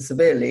moderately to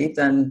severely,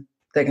 then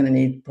they're going to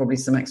need probably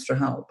some extra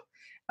help,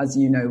 as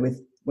you know,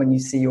 with when you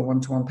see your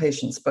one-to-one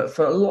patients. But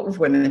for a lot of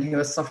women who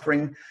are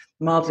suffering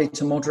mildly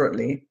to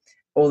moderately,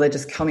 or they're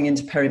just coming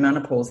into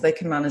perimenopause, they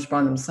can manage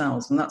by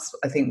themselves. And that's,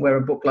 I think, where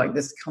a book like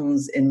this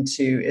comes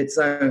into its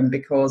own,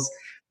 because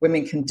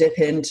women can dip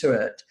into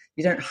it.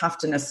 You don't have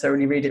to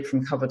necessarily read it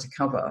from cover to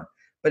cover.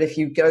 But if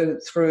you go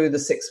through the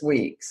 6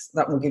 weeks,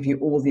 that will give you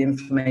all the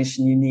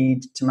information you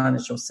need to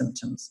manage your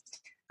symptoms.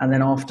 And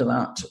then after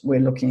that, we're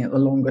looking at the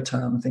longer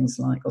term, things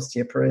like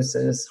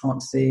osteoporosis, heart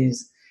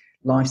disease,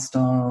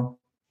 lifestyle,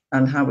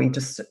 and how we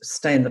just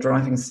stay in the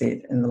driving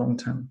seat in the long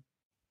term.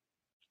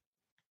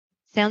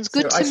 Sounds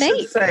good to me. I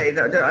should say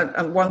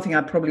that one thing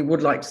I probably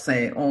would like to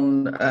say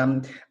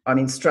on,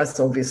 stress,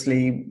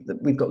 obviously,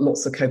 we've got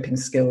lots of coping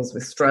skills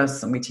with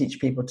stress, and we teach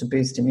people to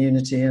boost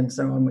immunity and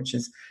so on, which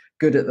is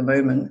good at the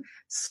moment.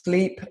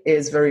 Sleep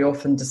is very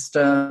often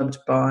disturbed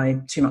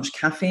by too much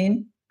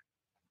caffeine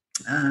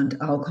and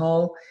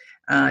alcohol.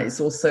 It's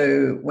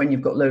also when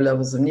you've got low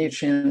levels of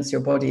nutrients,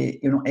 your body,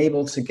 you're not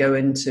able to go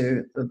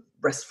into the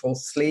restful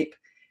sleep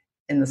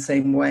in the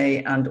same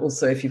way. And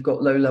also if you've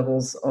got low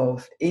levels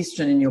of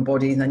estrogen in your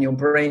body, then your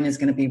brain is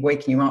going to be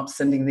waking you up,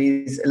 sending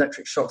these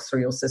electric shocks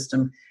through your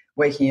system,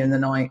 waking you in the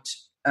night,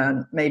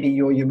 and maybe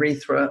your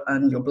urethra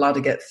and your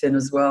bladder get thin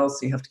as well,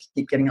 so you have to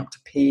keep getting up to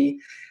pee.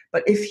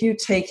 But if you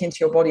take into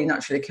your body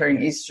naturally occurring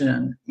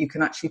estrogen, you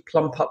can actually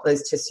plump up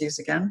those tissues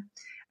again.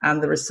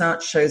 And the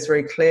research shows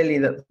very clearly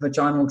that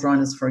vaginal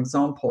dryness, for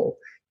example,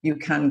 you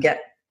can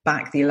get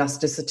back the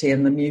elasticity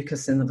and the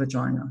mucus in the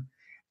vagina.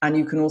 And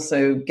you can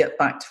also get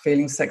back to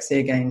feeling sexy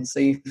again.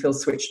 So you feel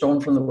switched on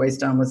from the waist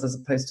downwards as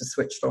opposed to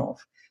switched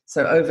off.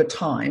 So over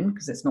time,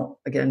 because it's not,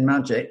 again,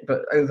 magic,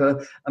 but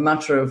over a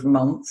matter of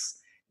months,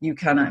 you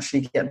can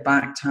actually get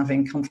back to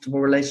having a comfortable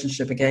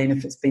relationship again.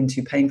 If it's been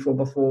too painful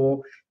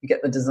before, you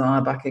get the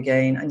desire back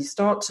again. And you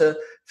start to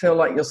feel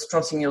like you're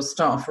strutting your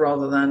stuff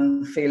rather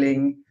than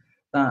feeling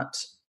that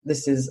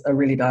this is a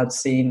really bad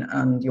scene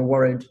and you're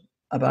worried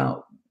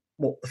about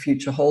what the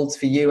future holds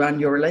for you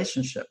and your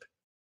relationship.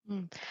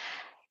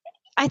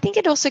 I think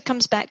it also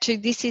comes back to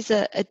this is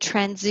a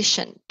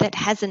transition that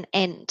has an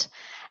end.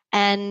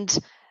 And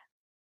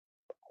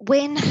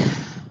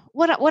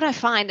what I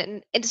find,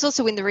 and it's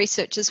also in the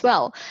research as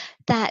well,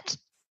 that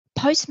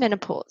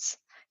post-menopause,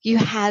 you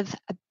have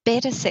a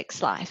better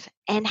sex life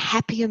and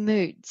happier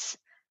moods.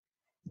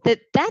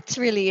 That's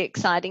really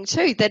exciting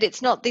too, that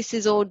it's not this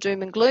is all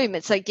doom and gloom.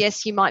 It's like,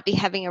 yes, you might be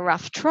having a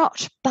rough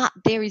trot, but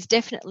there is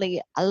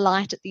definitely a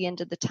light at the end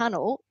of the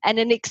tunnel and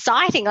an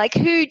exciting, like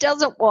who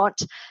doesn't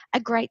want a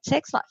great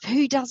sex life?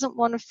 Who doesn't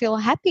want to feel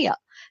happier?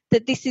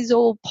 That this is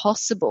all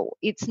possible.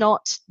 It's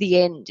not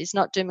the end. It's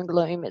not doom and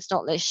gloom. It's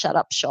not let's shut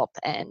up shop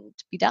and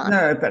be done.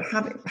 No, but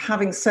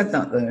having said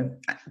that though,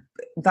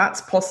 that's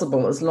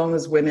possible as long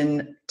as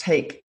women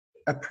take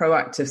a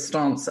proactive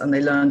stance and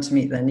they learn to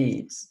meet their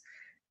needs.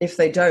 If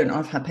they don't,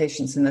 I've had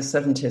patients in their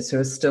 70s who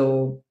are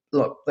still,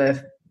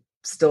 they're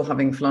still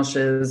having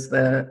flushes,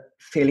 they're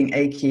feeling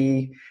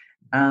achy,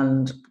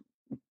 and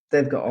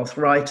they've got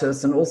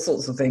arthritis and all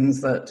sorts of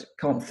things that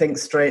can't think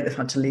straight. They've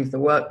had to leave the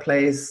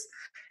workplace.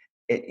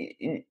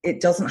 It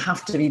doesn't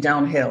have to be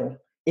downhill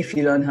if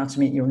you learn how to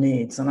meet your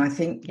needs. And I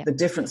think the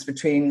difference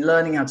between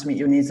learning how to meet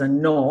your needs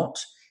and not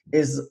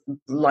is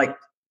like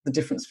the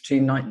difference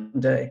between night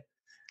and day.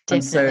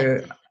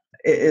 Definitely.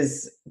 And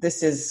so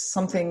this is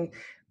something...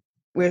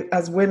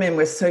 as women,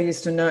 we're so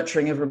used to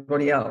nurturing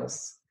everybody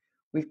else.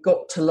 We've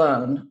got to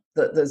learn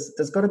that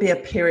there's got to be a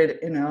period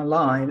in our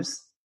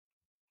lives.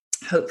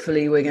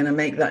 Hopefully, we're going to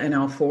make that in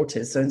our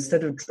 40s. So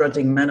instead of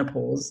dreading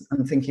menopause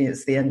and thinking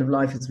it's the end of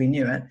life as we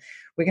knew it,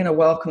 we're going to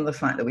welcome the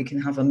fact that we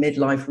can have a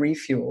midlife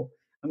refuel,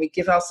 and we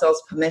give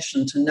ourselves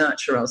permission to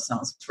nurture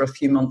ourselves for a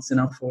few months in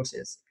our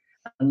 40s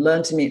and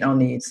learn to meet our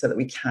needs so that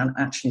we can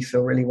actually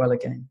feel really well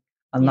again.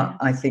 And that,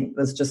 I think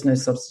there's just no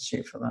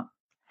substitute for that,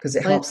 because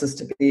it helps us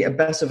to be a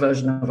better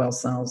version of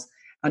ourselves.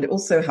 And it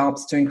also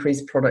helps to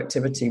increase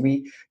productivity.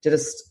 We did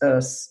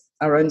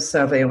our own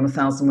survey on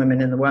 1,000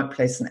 women in the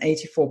workplace, and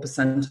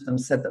 84% of them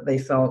said that they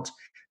felt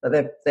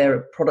that their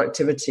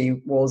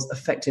productivity was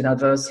affected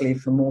adversely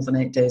for more than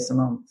 8 days a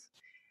month.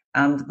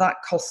 And that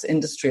costs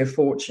industry a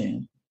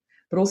fortune.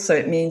 But also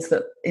it means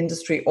that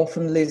industry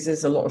often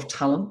loses a lot of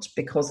talent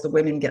because the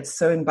women get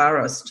so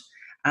embarrassed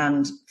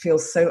and feel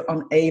so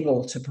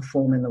unable to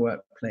perform in the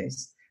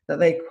workplace that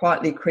they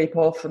quietly creep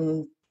off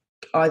and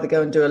either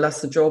go and do a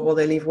lesser job or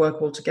they leave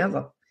work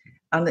altogether.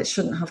 And it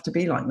shouldn't have to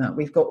be like that.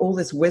 We've got all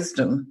this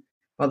wisdom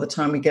by the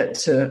time we get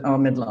to our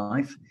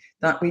midlife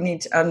that we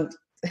need to, and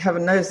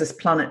heaven knows this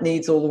planet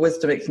needs all the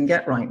wisdom it can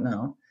get right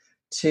now.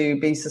 to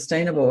be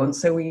sustainable. And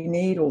so we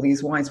need all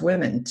these wise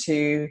women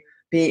to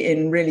be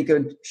in really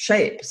good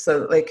shape so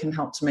that they can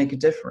help to make a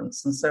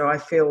difference. And so I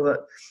feel that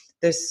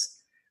this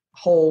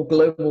whole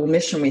global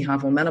mission we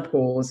have on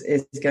menopause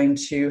is going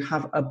to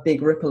have a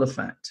big ripple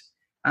effect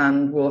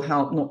and will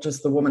help not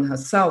just the woman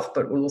herself,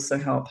 but will also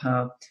help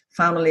her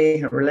family,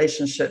 her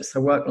relationships,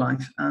 her work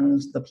life,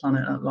 and the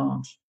planet at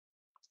large.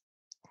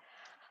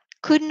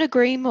 Couldn't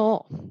agree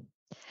more.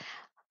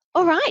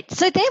 All right,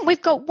 so then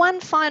we've got one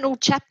final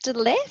chapter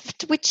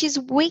left, which is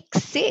week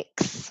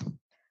 6.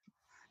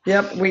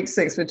 Yep, week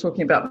 6, we're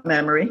talking about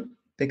memory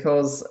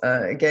because,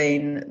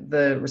 again,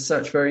 the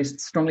research very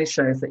strongly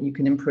shows that you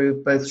can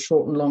improve both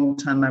short and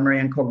long-term memory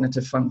and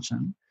cognitive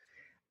function.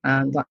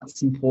 And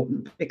that's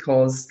important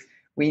because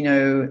we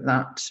know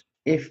that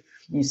if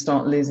you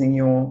start losing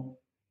your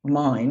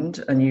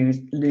mind and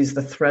you lose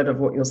the thread of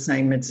what you're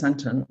saying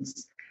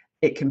mid-sentence,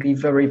 it can be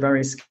very,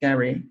 very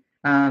scary,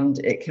 and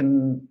it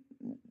can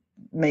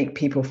make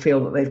people feel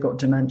that they've got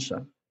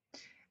dementia.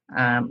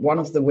 One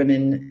of the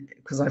women,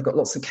 because I've got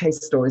lots of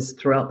case stories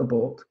throughout the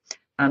book,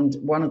 and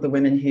one of the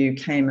women who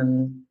came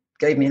and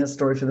gave me her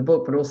story for the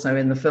book, but also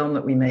in the film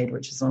that we made,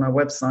 which is on our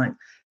website,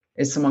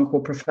 is someone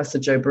called Professor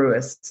Jo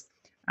Brewis.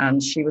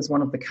 And she was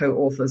one of the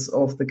co-authors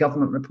of the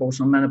government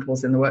report on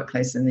menopause in the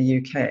workplace in the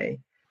UK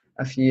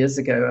a few years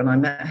ago. And I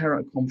met her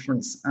at a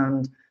conference,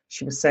 and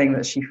she was saying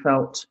that she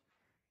felt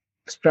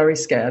very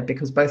scared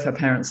because both her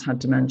parents had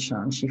dementia,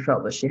 and she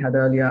felt that she had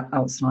earlier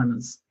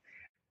Alzheimer's.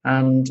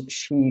 And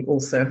she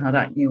also had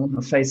acne on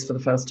her face for the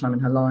first time in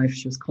her life.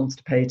 She was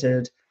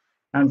constipated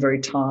and very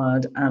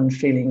tired and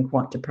feeling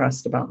quite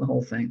depressed about the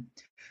whole thing.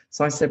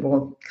 So I said,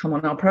 well, come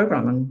on our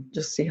program and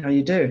just see how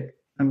you do,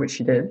 and which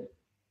she did.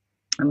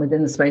 And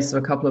within the space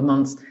of a couple of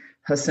months,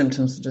 her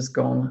symptoms had just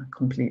gone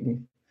completely.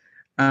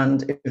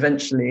 And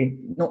eventually,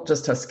 not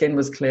just her skin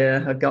was clear,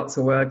 her guts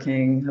were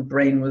working, her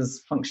brain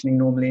was functioning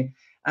normally.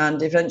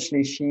 And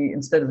eventually she,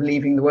 instead of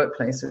leaving the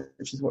workplace,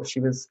 which is what she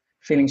was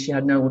feeling she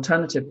had no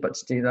alternative but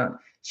to do that,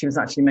 she was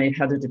actually made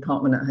head of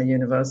department at her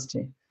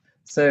university.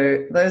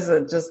 So those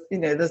are just,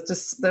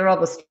 there are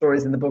other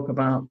stories in the book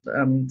about,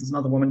 there's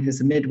another woman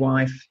who's a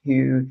midwife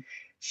who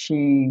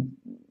she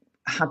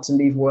had to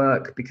leave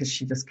work because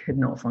she just could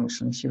not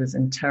function. She was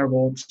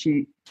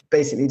she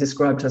basically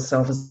described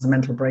herself as a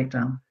mental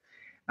breakdown.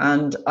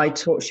 And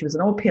she was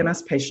an old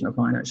PMS patient of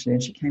mine, actually,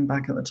 and she came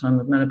back at the time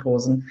of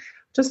menopause and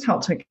just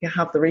helped her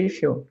have the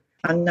refuel.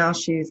 And now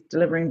she's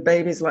delivering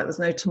babies like there's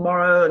no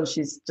tomorrow, and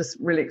she's just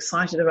really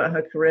excited about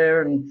her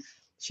career, and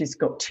she's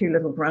got 2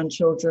 little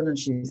grandchildren, and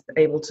she's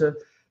able to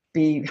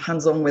be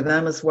hands-on with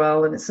them as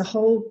well. And it's a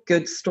whole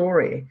good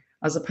story,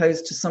 as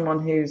opposed to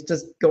someone who's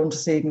just gone to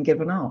seed and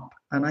given up.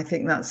 And I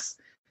think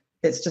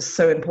it's just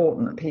so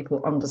important that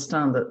people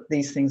understand that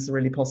these things are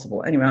really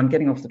possible. Anyway, I'm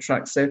getting off the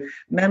track. So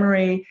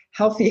memory,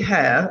 healthy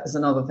hair is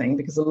another thing,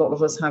 because a lot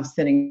of us have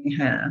thinning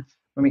hair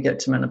when we get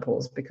to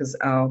menopause because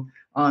our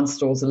iron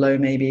stores are low,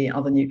 maybe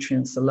other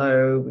nutrients are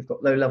low, we've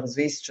got low levels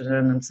of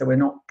estrogen, and so we're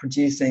not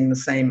producing the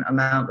same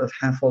amount of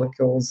hair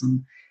follicles,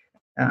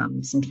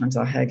 and sometimes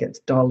our hair gets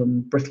dull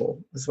and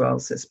brittle as well.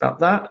 So it's about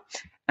that.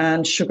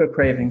 And sugar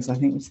cravings, I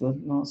think was the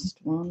last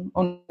one.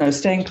 Oh no,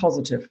 staying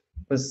positive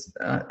was,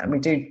 and we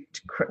do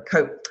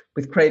cope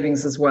with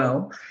cravings as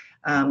well.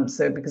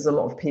 So because a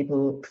lot of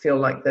people feel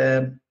like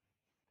they're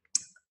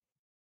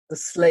the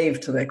slave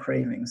to their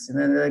cravings,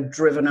 they're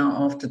driven out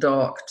after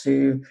dark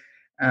to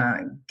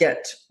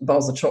get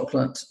bars of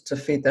chocolate to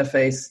feed their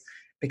face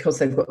because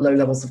they've got low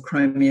levels of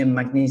chromium,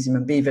 magnesium,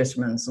 and B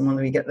vitamins. And when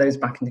we get those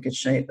back into good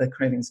shape, their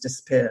cravings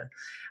disappear.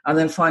 And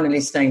then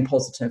finally, staying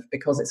positive,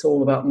 because it's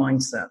all about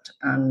mindset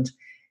and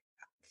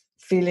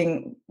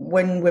feeling.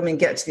 When women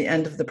get to the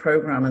end of the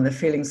program and they're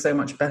feeling so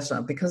much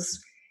better,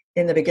 because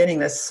in the beginning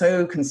they're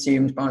so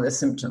consumed by their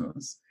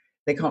symptoms,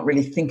 they can't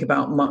really think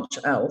about much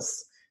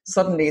else.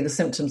 Suddenly the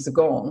symptoms are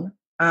gone,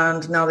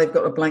 and now they've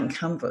got a blank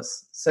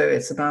canvas. So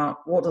it's about,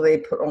 what do they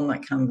put on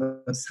that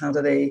canvas? How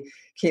do they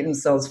keep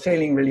themselves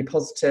feeling really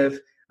positive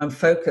and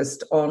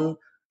focused on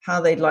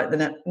how they'd like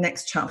the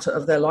next chapter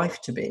of their life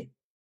to be?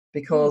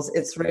 Because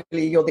it's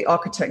really, you're the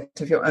architect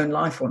of your own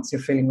life once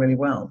you're feeling really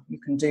well. You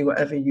can do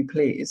whatever you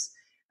please,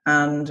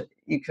 and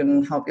you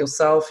can help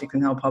yourself, you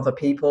can help other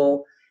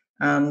people.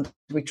 And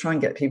we try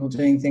and get people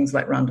doing things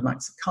like random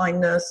acts of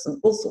kindness and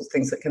all sorts of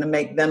things that can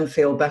make them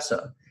feel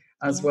better,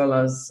 as well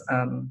as,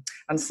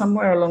 and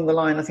somewhere along the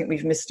line, I think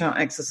we've missed out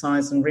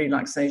exercise and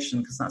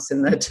relaxation, because that's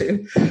in there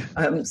too. So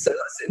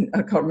that's in,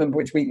 I can't remember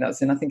which week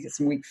that's in. I think it's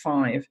in week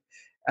 5.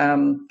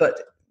 But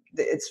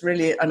it's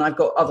really, and I've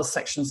got other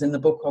sections in the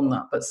book on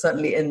that, but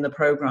certainly in the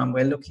program,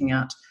 we're looking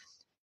at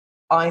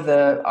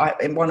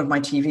in one of my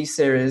TV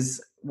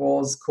series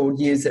was called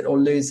Use It or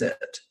Lose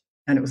It,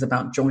 and it was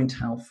about joint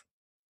health.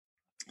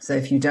 So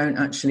if you don't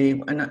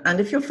actually, and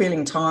if you're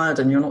feeling tired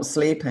and you're not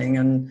sleeping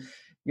and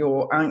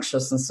you're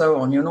anxious and so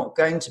on, you're not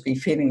going to be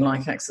feeling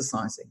like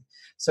exercising.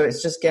 So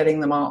it's just getting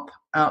them up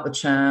out the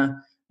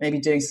chair, maybe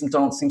doing some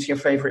dancing to your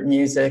favorite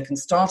music and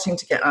starting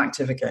to get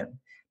active again,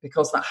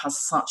 because that has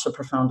such a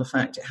profound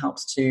effect. It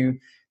helps to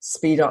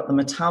speed up the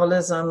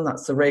metabolism.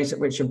 That's the rate at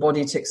which your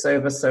body ticks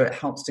over. So it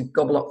helps to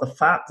gobble up the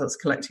fat that's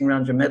collecting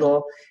around your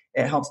middle.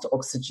 It helps to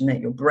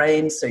oxygenate your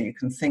brain so you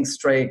can think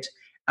straight.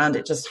 And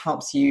it just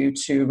helps you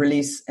to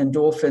release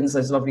endorphins,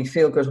 those lovely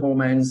feel-good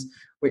hormones,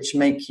 which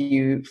make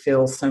you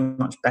feel so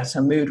much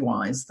better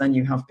mood-wise than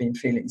you have been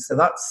feeling. So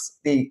that's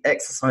the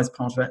exercise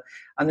part of it.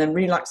 And then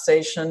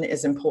relaxation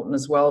is important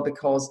as well,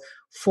 because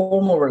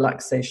formal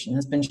relaxation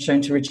has been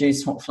shown to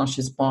reduce hot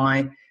flushes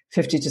by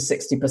 50 to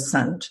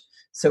 60%.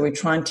 So we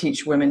try and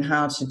teach women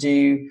how to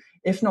do,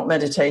 if not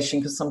meditation,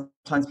 because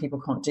sometimes people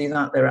can't do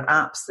that, there are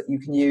apps that you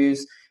can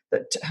use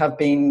that have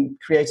been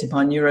created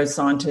by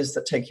neuroscientists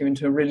that take you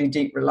into a really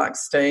deep,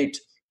 relaxed state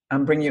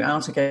and bring you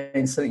out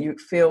again, so that you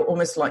feel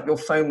almost like your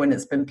phone when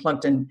it's been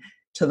plugged in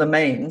to the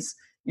mains.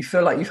 You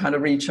feel like you've had a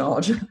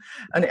recharge,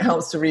 and it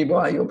helps to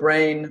rewire your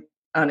brain,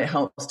 and it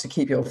helps to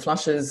keep your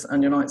flushes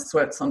and your night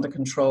sweats under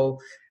control.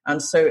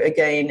 And so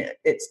again,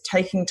 it's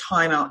taking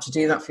time out to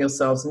do that for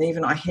yourselves. And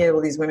even I hear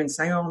all these women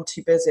saying, oh, I'm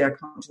too busy, I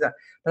can't do that.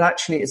 But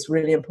actually, it's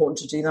really important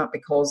to do that,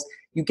 because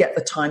you get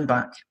the time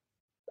back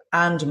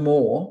and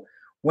more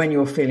when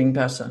you're feeling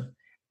better.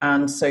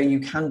 And so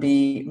you can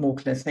be more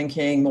clear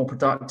thinking, more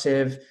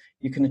productive.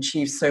 You can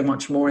achieve so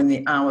much more in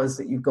the hours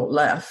that you've got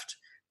left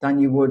than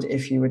you would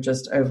if you were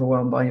just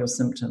overwhelmed by your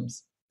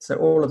symptoms. So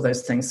all of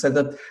those things. So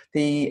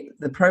the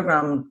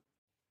program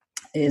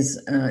is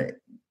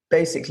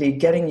basically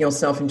getting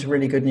yourself into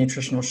really good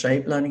nutritional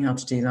shape, learning how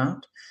to do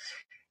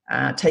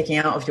that, taking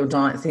out of your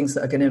diet things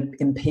that are going to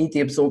impede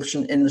the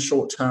absorption in the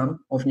short term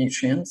of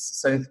nutrients.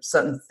 So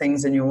certain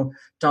things in your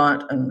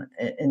diet and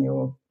in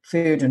your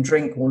food and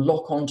drink will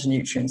lock onto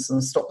nutrients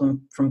and stop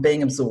them from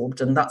being absorbed.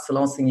 And that's the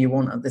last thing you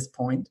want at this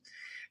point.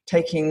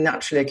 Taking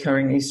naturally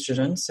occurring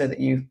estrogen so that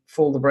you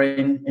fool the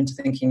brain into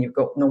thinking you've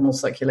got normal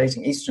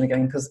circulating estrogen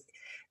again, because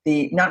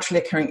the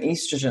naturally occurring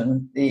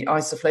estrogen, the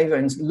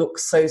isoflavones, look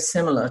so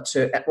similar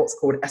to what's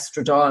called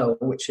estradiol,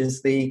 which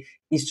is the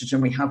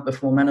estrogen we have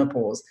before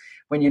menopause.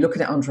 When you look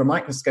at it under a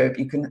microscope,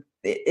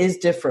 it is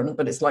different,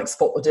 but it's like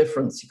spot the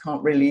difference. You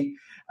can't really,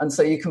 and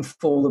so you can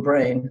fool the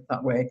brain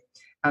that way.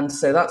 And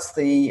so that's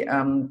the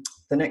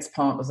next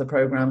part of the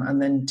program,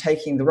 and then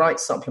taking the right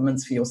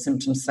supplements for your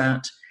symptom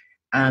set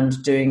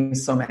and doing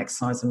some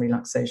exercise and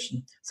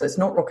relaxation. So it's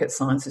not rocket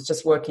science, it's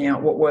just working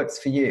out what works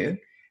for you,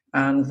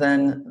 and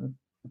then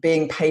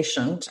being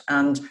patient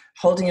and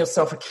holding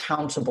yourself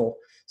accountable.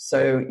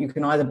 So you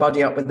can either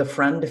buddy up with a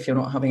friend if you're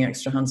not having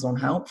extra hands-on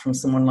help from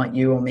someone like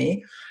you or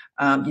me.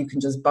 You can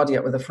just buddy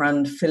up with a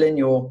friend, fill in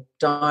your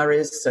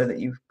diaries so that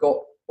you've got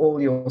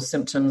all your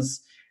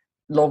symptoms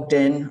logged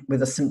in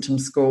with a symptom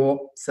score,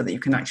 so that you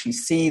can actually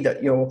see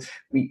that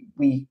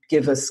we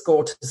give a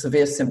score to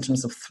severe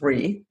symptoms of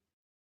 3,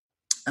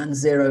 and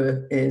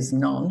 0 is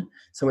none.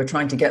 So we're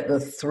trying to get the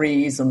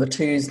 3s and the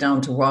 2s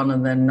down to 1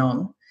 and then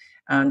none.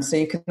 And so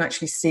you can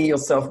actually see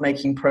yourself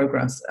making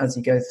progress as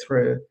you go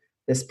through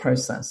this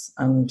process.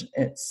 And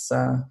it's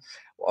a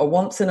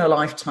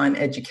once-in-a-lifetime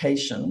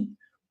education,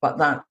 but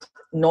that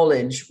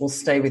knowledge will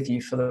stay with you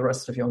for the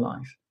rest of your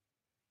life.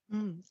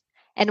 Mm.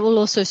 And it will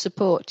also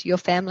support your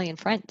family and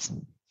friends.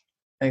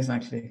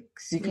 Exactly.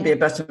 Because you can be a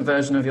better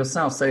version of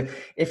yourself. So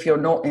if you're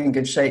not in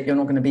good shape, you're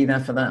not going to be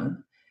there for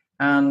them.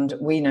 And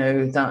we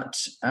know that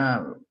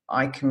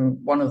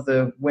one of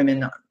the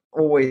women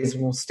always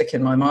will stick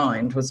in my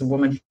mind was a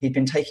woman who'd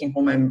been taking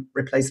hormone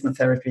replacement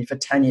therapy for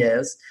 10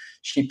 years.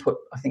 She put,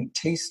 I think,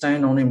 2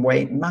 stone on in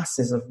weight,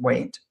 masses of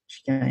weight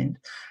she gained.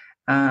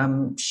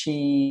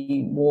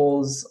 She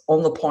was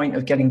on the point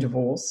of getting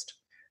divorced.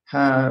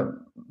 Her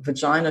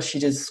vagina she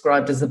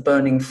described as a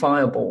burning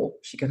fireball.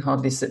 She could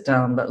hardly sit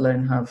down, let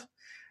alone have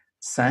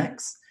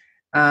sex.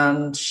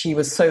 And she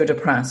was so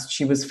depressed,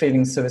 she was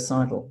feeling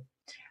suicidal.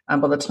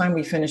 And by the time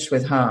we finished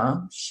with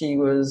her, she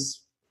was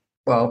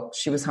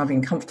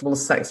having comfortable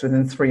sex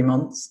within 3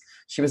 months.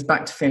 She was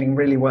back to feeling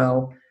really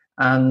well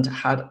and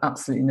had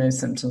absolutely no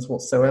symptoms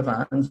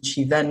whatsoever. And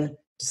she then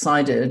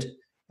decided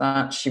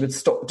that she would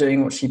stop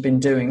doing what she'd been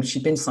doing.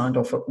 She'd been signed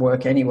off at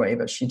work anyway,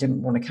 but she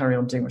didn't want to carry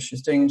on doing what she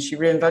was doing. And she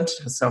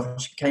reinvented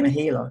herself. She became a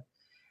healer.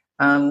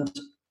 And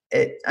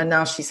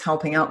now she's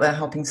helping out there,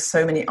 helping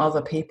so many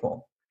other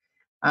people.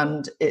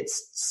 And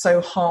it's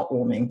so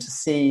heartwarming to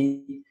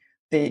see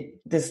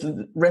this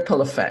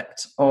ripple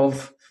effect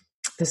of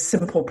this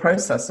simple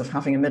process of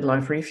having a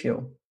midlife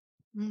refuel.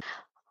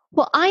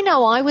 Well, I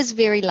know I was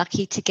very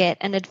lucky to get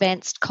an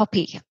advanced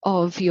copy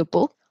of your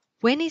book.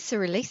 When is the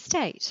release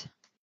date?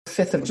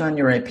 5th of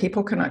January.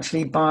 People can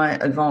actually buy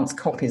advanced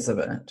copies of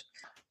it.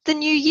 The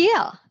new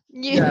year.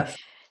 New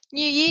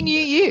year, new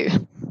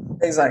you.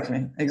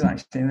 Exactly.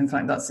 And in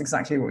fact, that's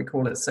exactly what we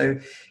call it. So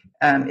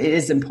it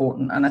is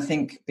important. And I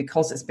think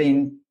because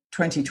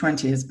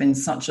 2020 has been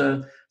such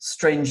a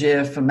strange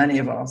year for many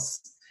of us,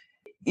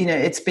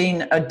 it's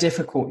been a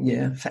difficult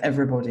year for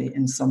everybody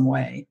in some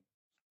way.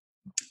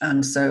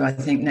 And so I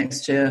think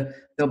next year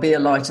there'll be a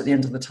light at the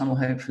end of the tunnel,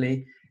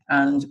 hopefully.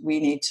 And we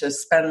need to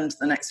spend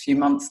the next few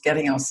months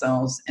getting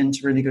ourselves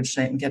into really good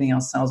shape and getting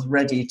ourselves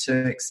ready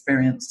to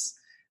experience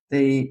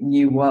the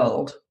new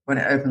world when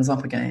it opens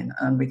up again,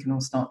 and we can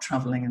all start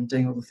traveling and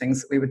doing all the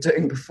things that we were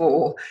doing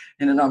before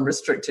in an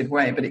unrestricted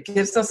way. But it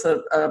gives us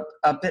a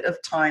bit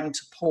of time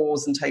to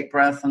pause and take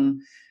breath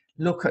and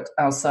look at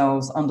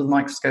ourselves under the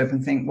microscope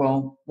and think,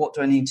 well, what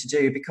do I need to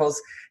do?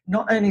 Because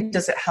not only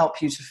does it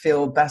help you to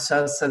feel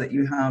better so that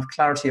you have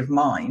clarity of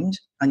mind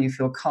and you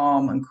feel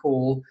calm and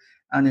cool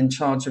and in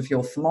charge of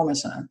your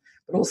thermometer,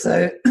 but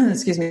also,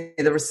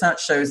 the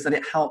research shows that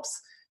it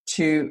helps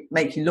to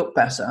make you look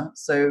better.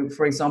 So,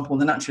 for example,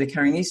 the naturally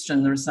occurring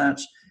estrogen, the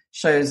research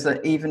shows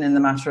that even in the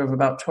matter of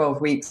about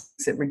 12 weeks,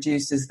 it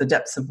reduces the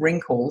depths of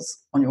wrinkles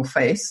on your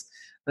face,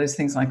 those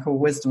things I call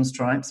wisdom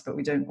stripes, but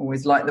we don't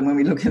always like them when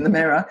we look in the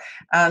mirror.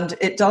 And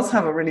it does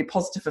have a really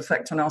positive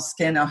effect on our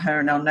skin, our hair,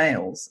 and our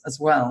nails as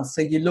well.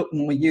 So you look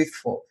more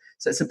youthful.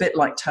 So it's a bit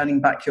like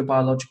turning back your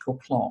biological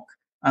clock.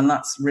 And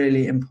that's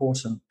really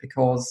important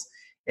because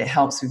it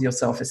helps with your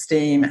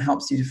self-esteem. It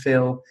helps you to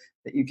feel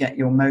that you get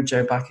your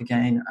mojo back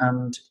again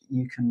and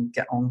you can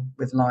get on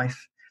with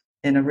life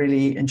in a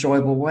really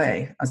enjoyable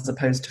way, as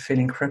opposed to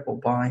feeling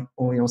crippled by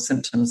all your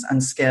symptoms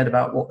and scared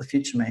about what the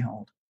future may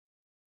hold.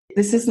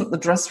 This isn't the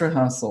dress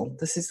rehearsal.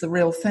 This is the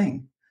real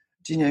thing,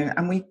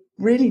 and we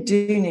really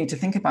do need to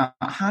think about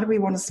how do we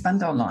want to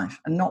spend our life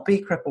and not be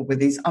crippled with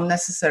these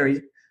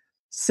unnecessary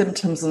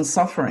symptoms and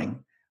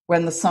suffering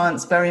when the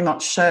science very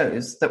much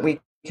shows that we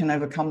can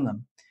overcome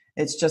them.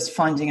 It's just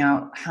finding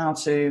out how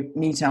to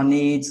meet our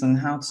needs and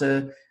how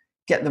to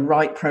get the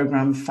right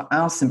program for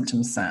our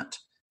symptom set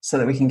so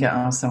that we can get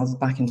ourselves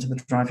back into the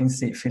driving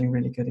seat feeling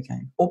really good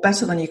again, or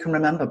better than you can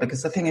remember.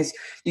 Because the thing is,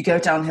 you go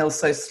downhill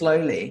so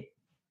slowly,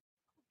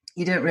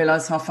 you don't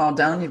realize how far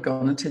down you've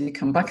gone until you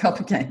come back up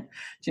again.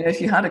 If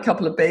you had a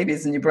couple of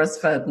babies and you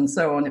breastfed and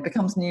so on, it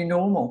becomes new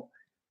normal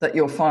that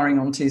you're firing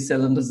on 2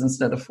 cylinders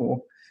instead of 4.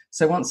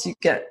 So once you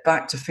get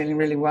back to feeling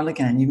really well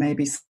again, you may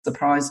be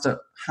surprised at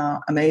how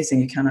amazing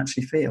you can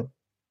actually feel.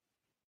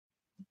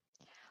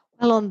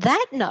 Well, on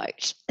that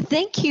note,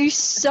 thank you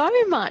so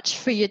much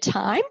for your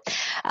time.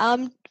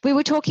 We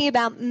were talking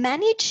about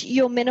Manage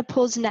Your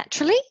Menopause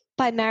Naturally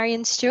by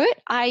Maryon Stewart.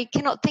 I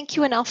cannot thank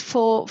you enough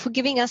for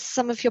giving us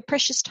some of your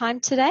precious time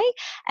today,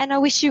 and I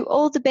wish you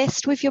all the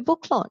best with your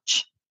book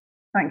launch.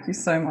 Thank you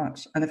so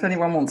much. And if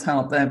anyone wants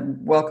help, they're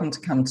welcome to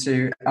come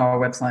to our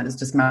website. It's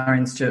just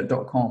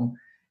maryonstewart.com.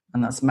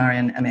 And that's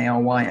Maryon,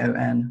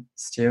 Maryon,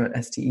 Stewart,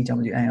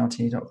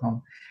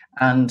 Stewart.com.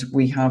 And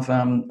we have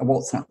a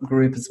WhatsApp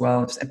group as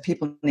well. If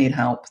people need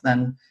help,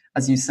 then,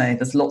 as you say,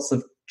 there's lots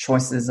of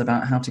choices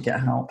about how to get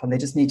help. And they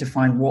just need to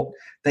find what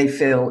they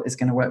feel is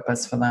going to work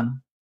best for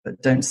them.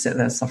 But don't sit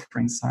there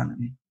suffering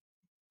silently.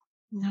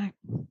 No.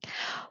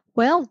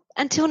 Well,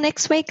 until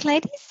next week,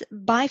 ladies,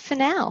 bye for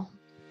now.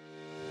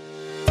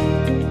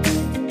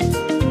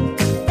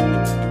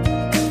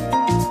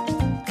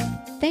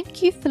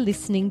 Thank you for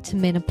listening to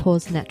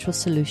Menopause Natural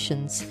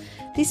Solutions.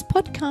 This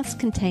podcast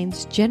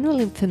contains general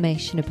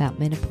information about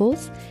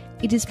menopause.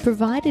 It is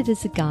provided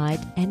as a guide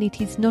and it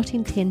is not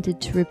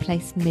intended to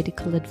replace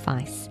medical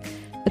advice.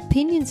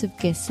 Opinions of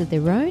guests are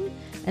their own,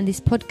 and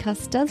this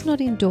podcast does not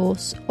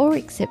endorse or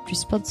accept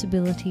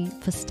responsibility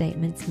for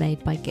statements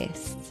made by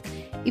guests.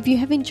 If you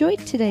have enjoyed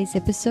today's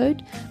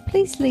episode,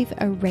 please leave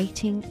a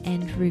rating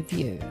and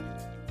review.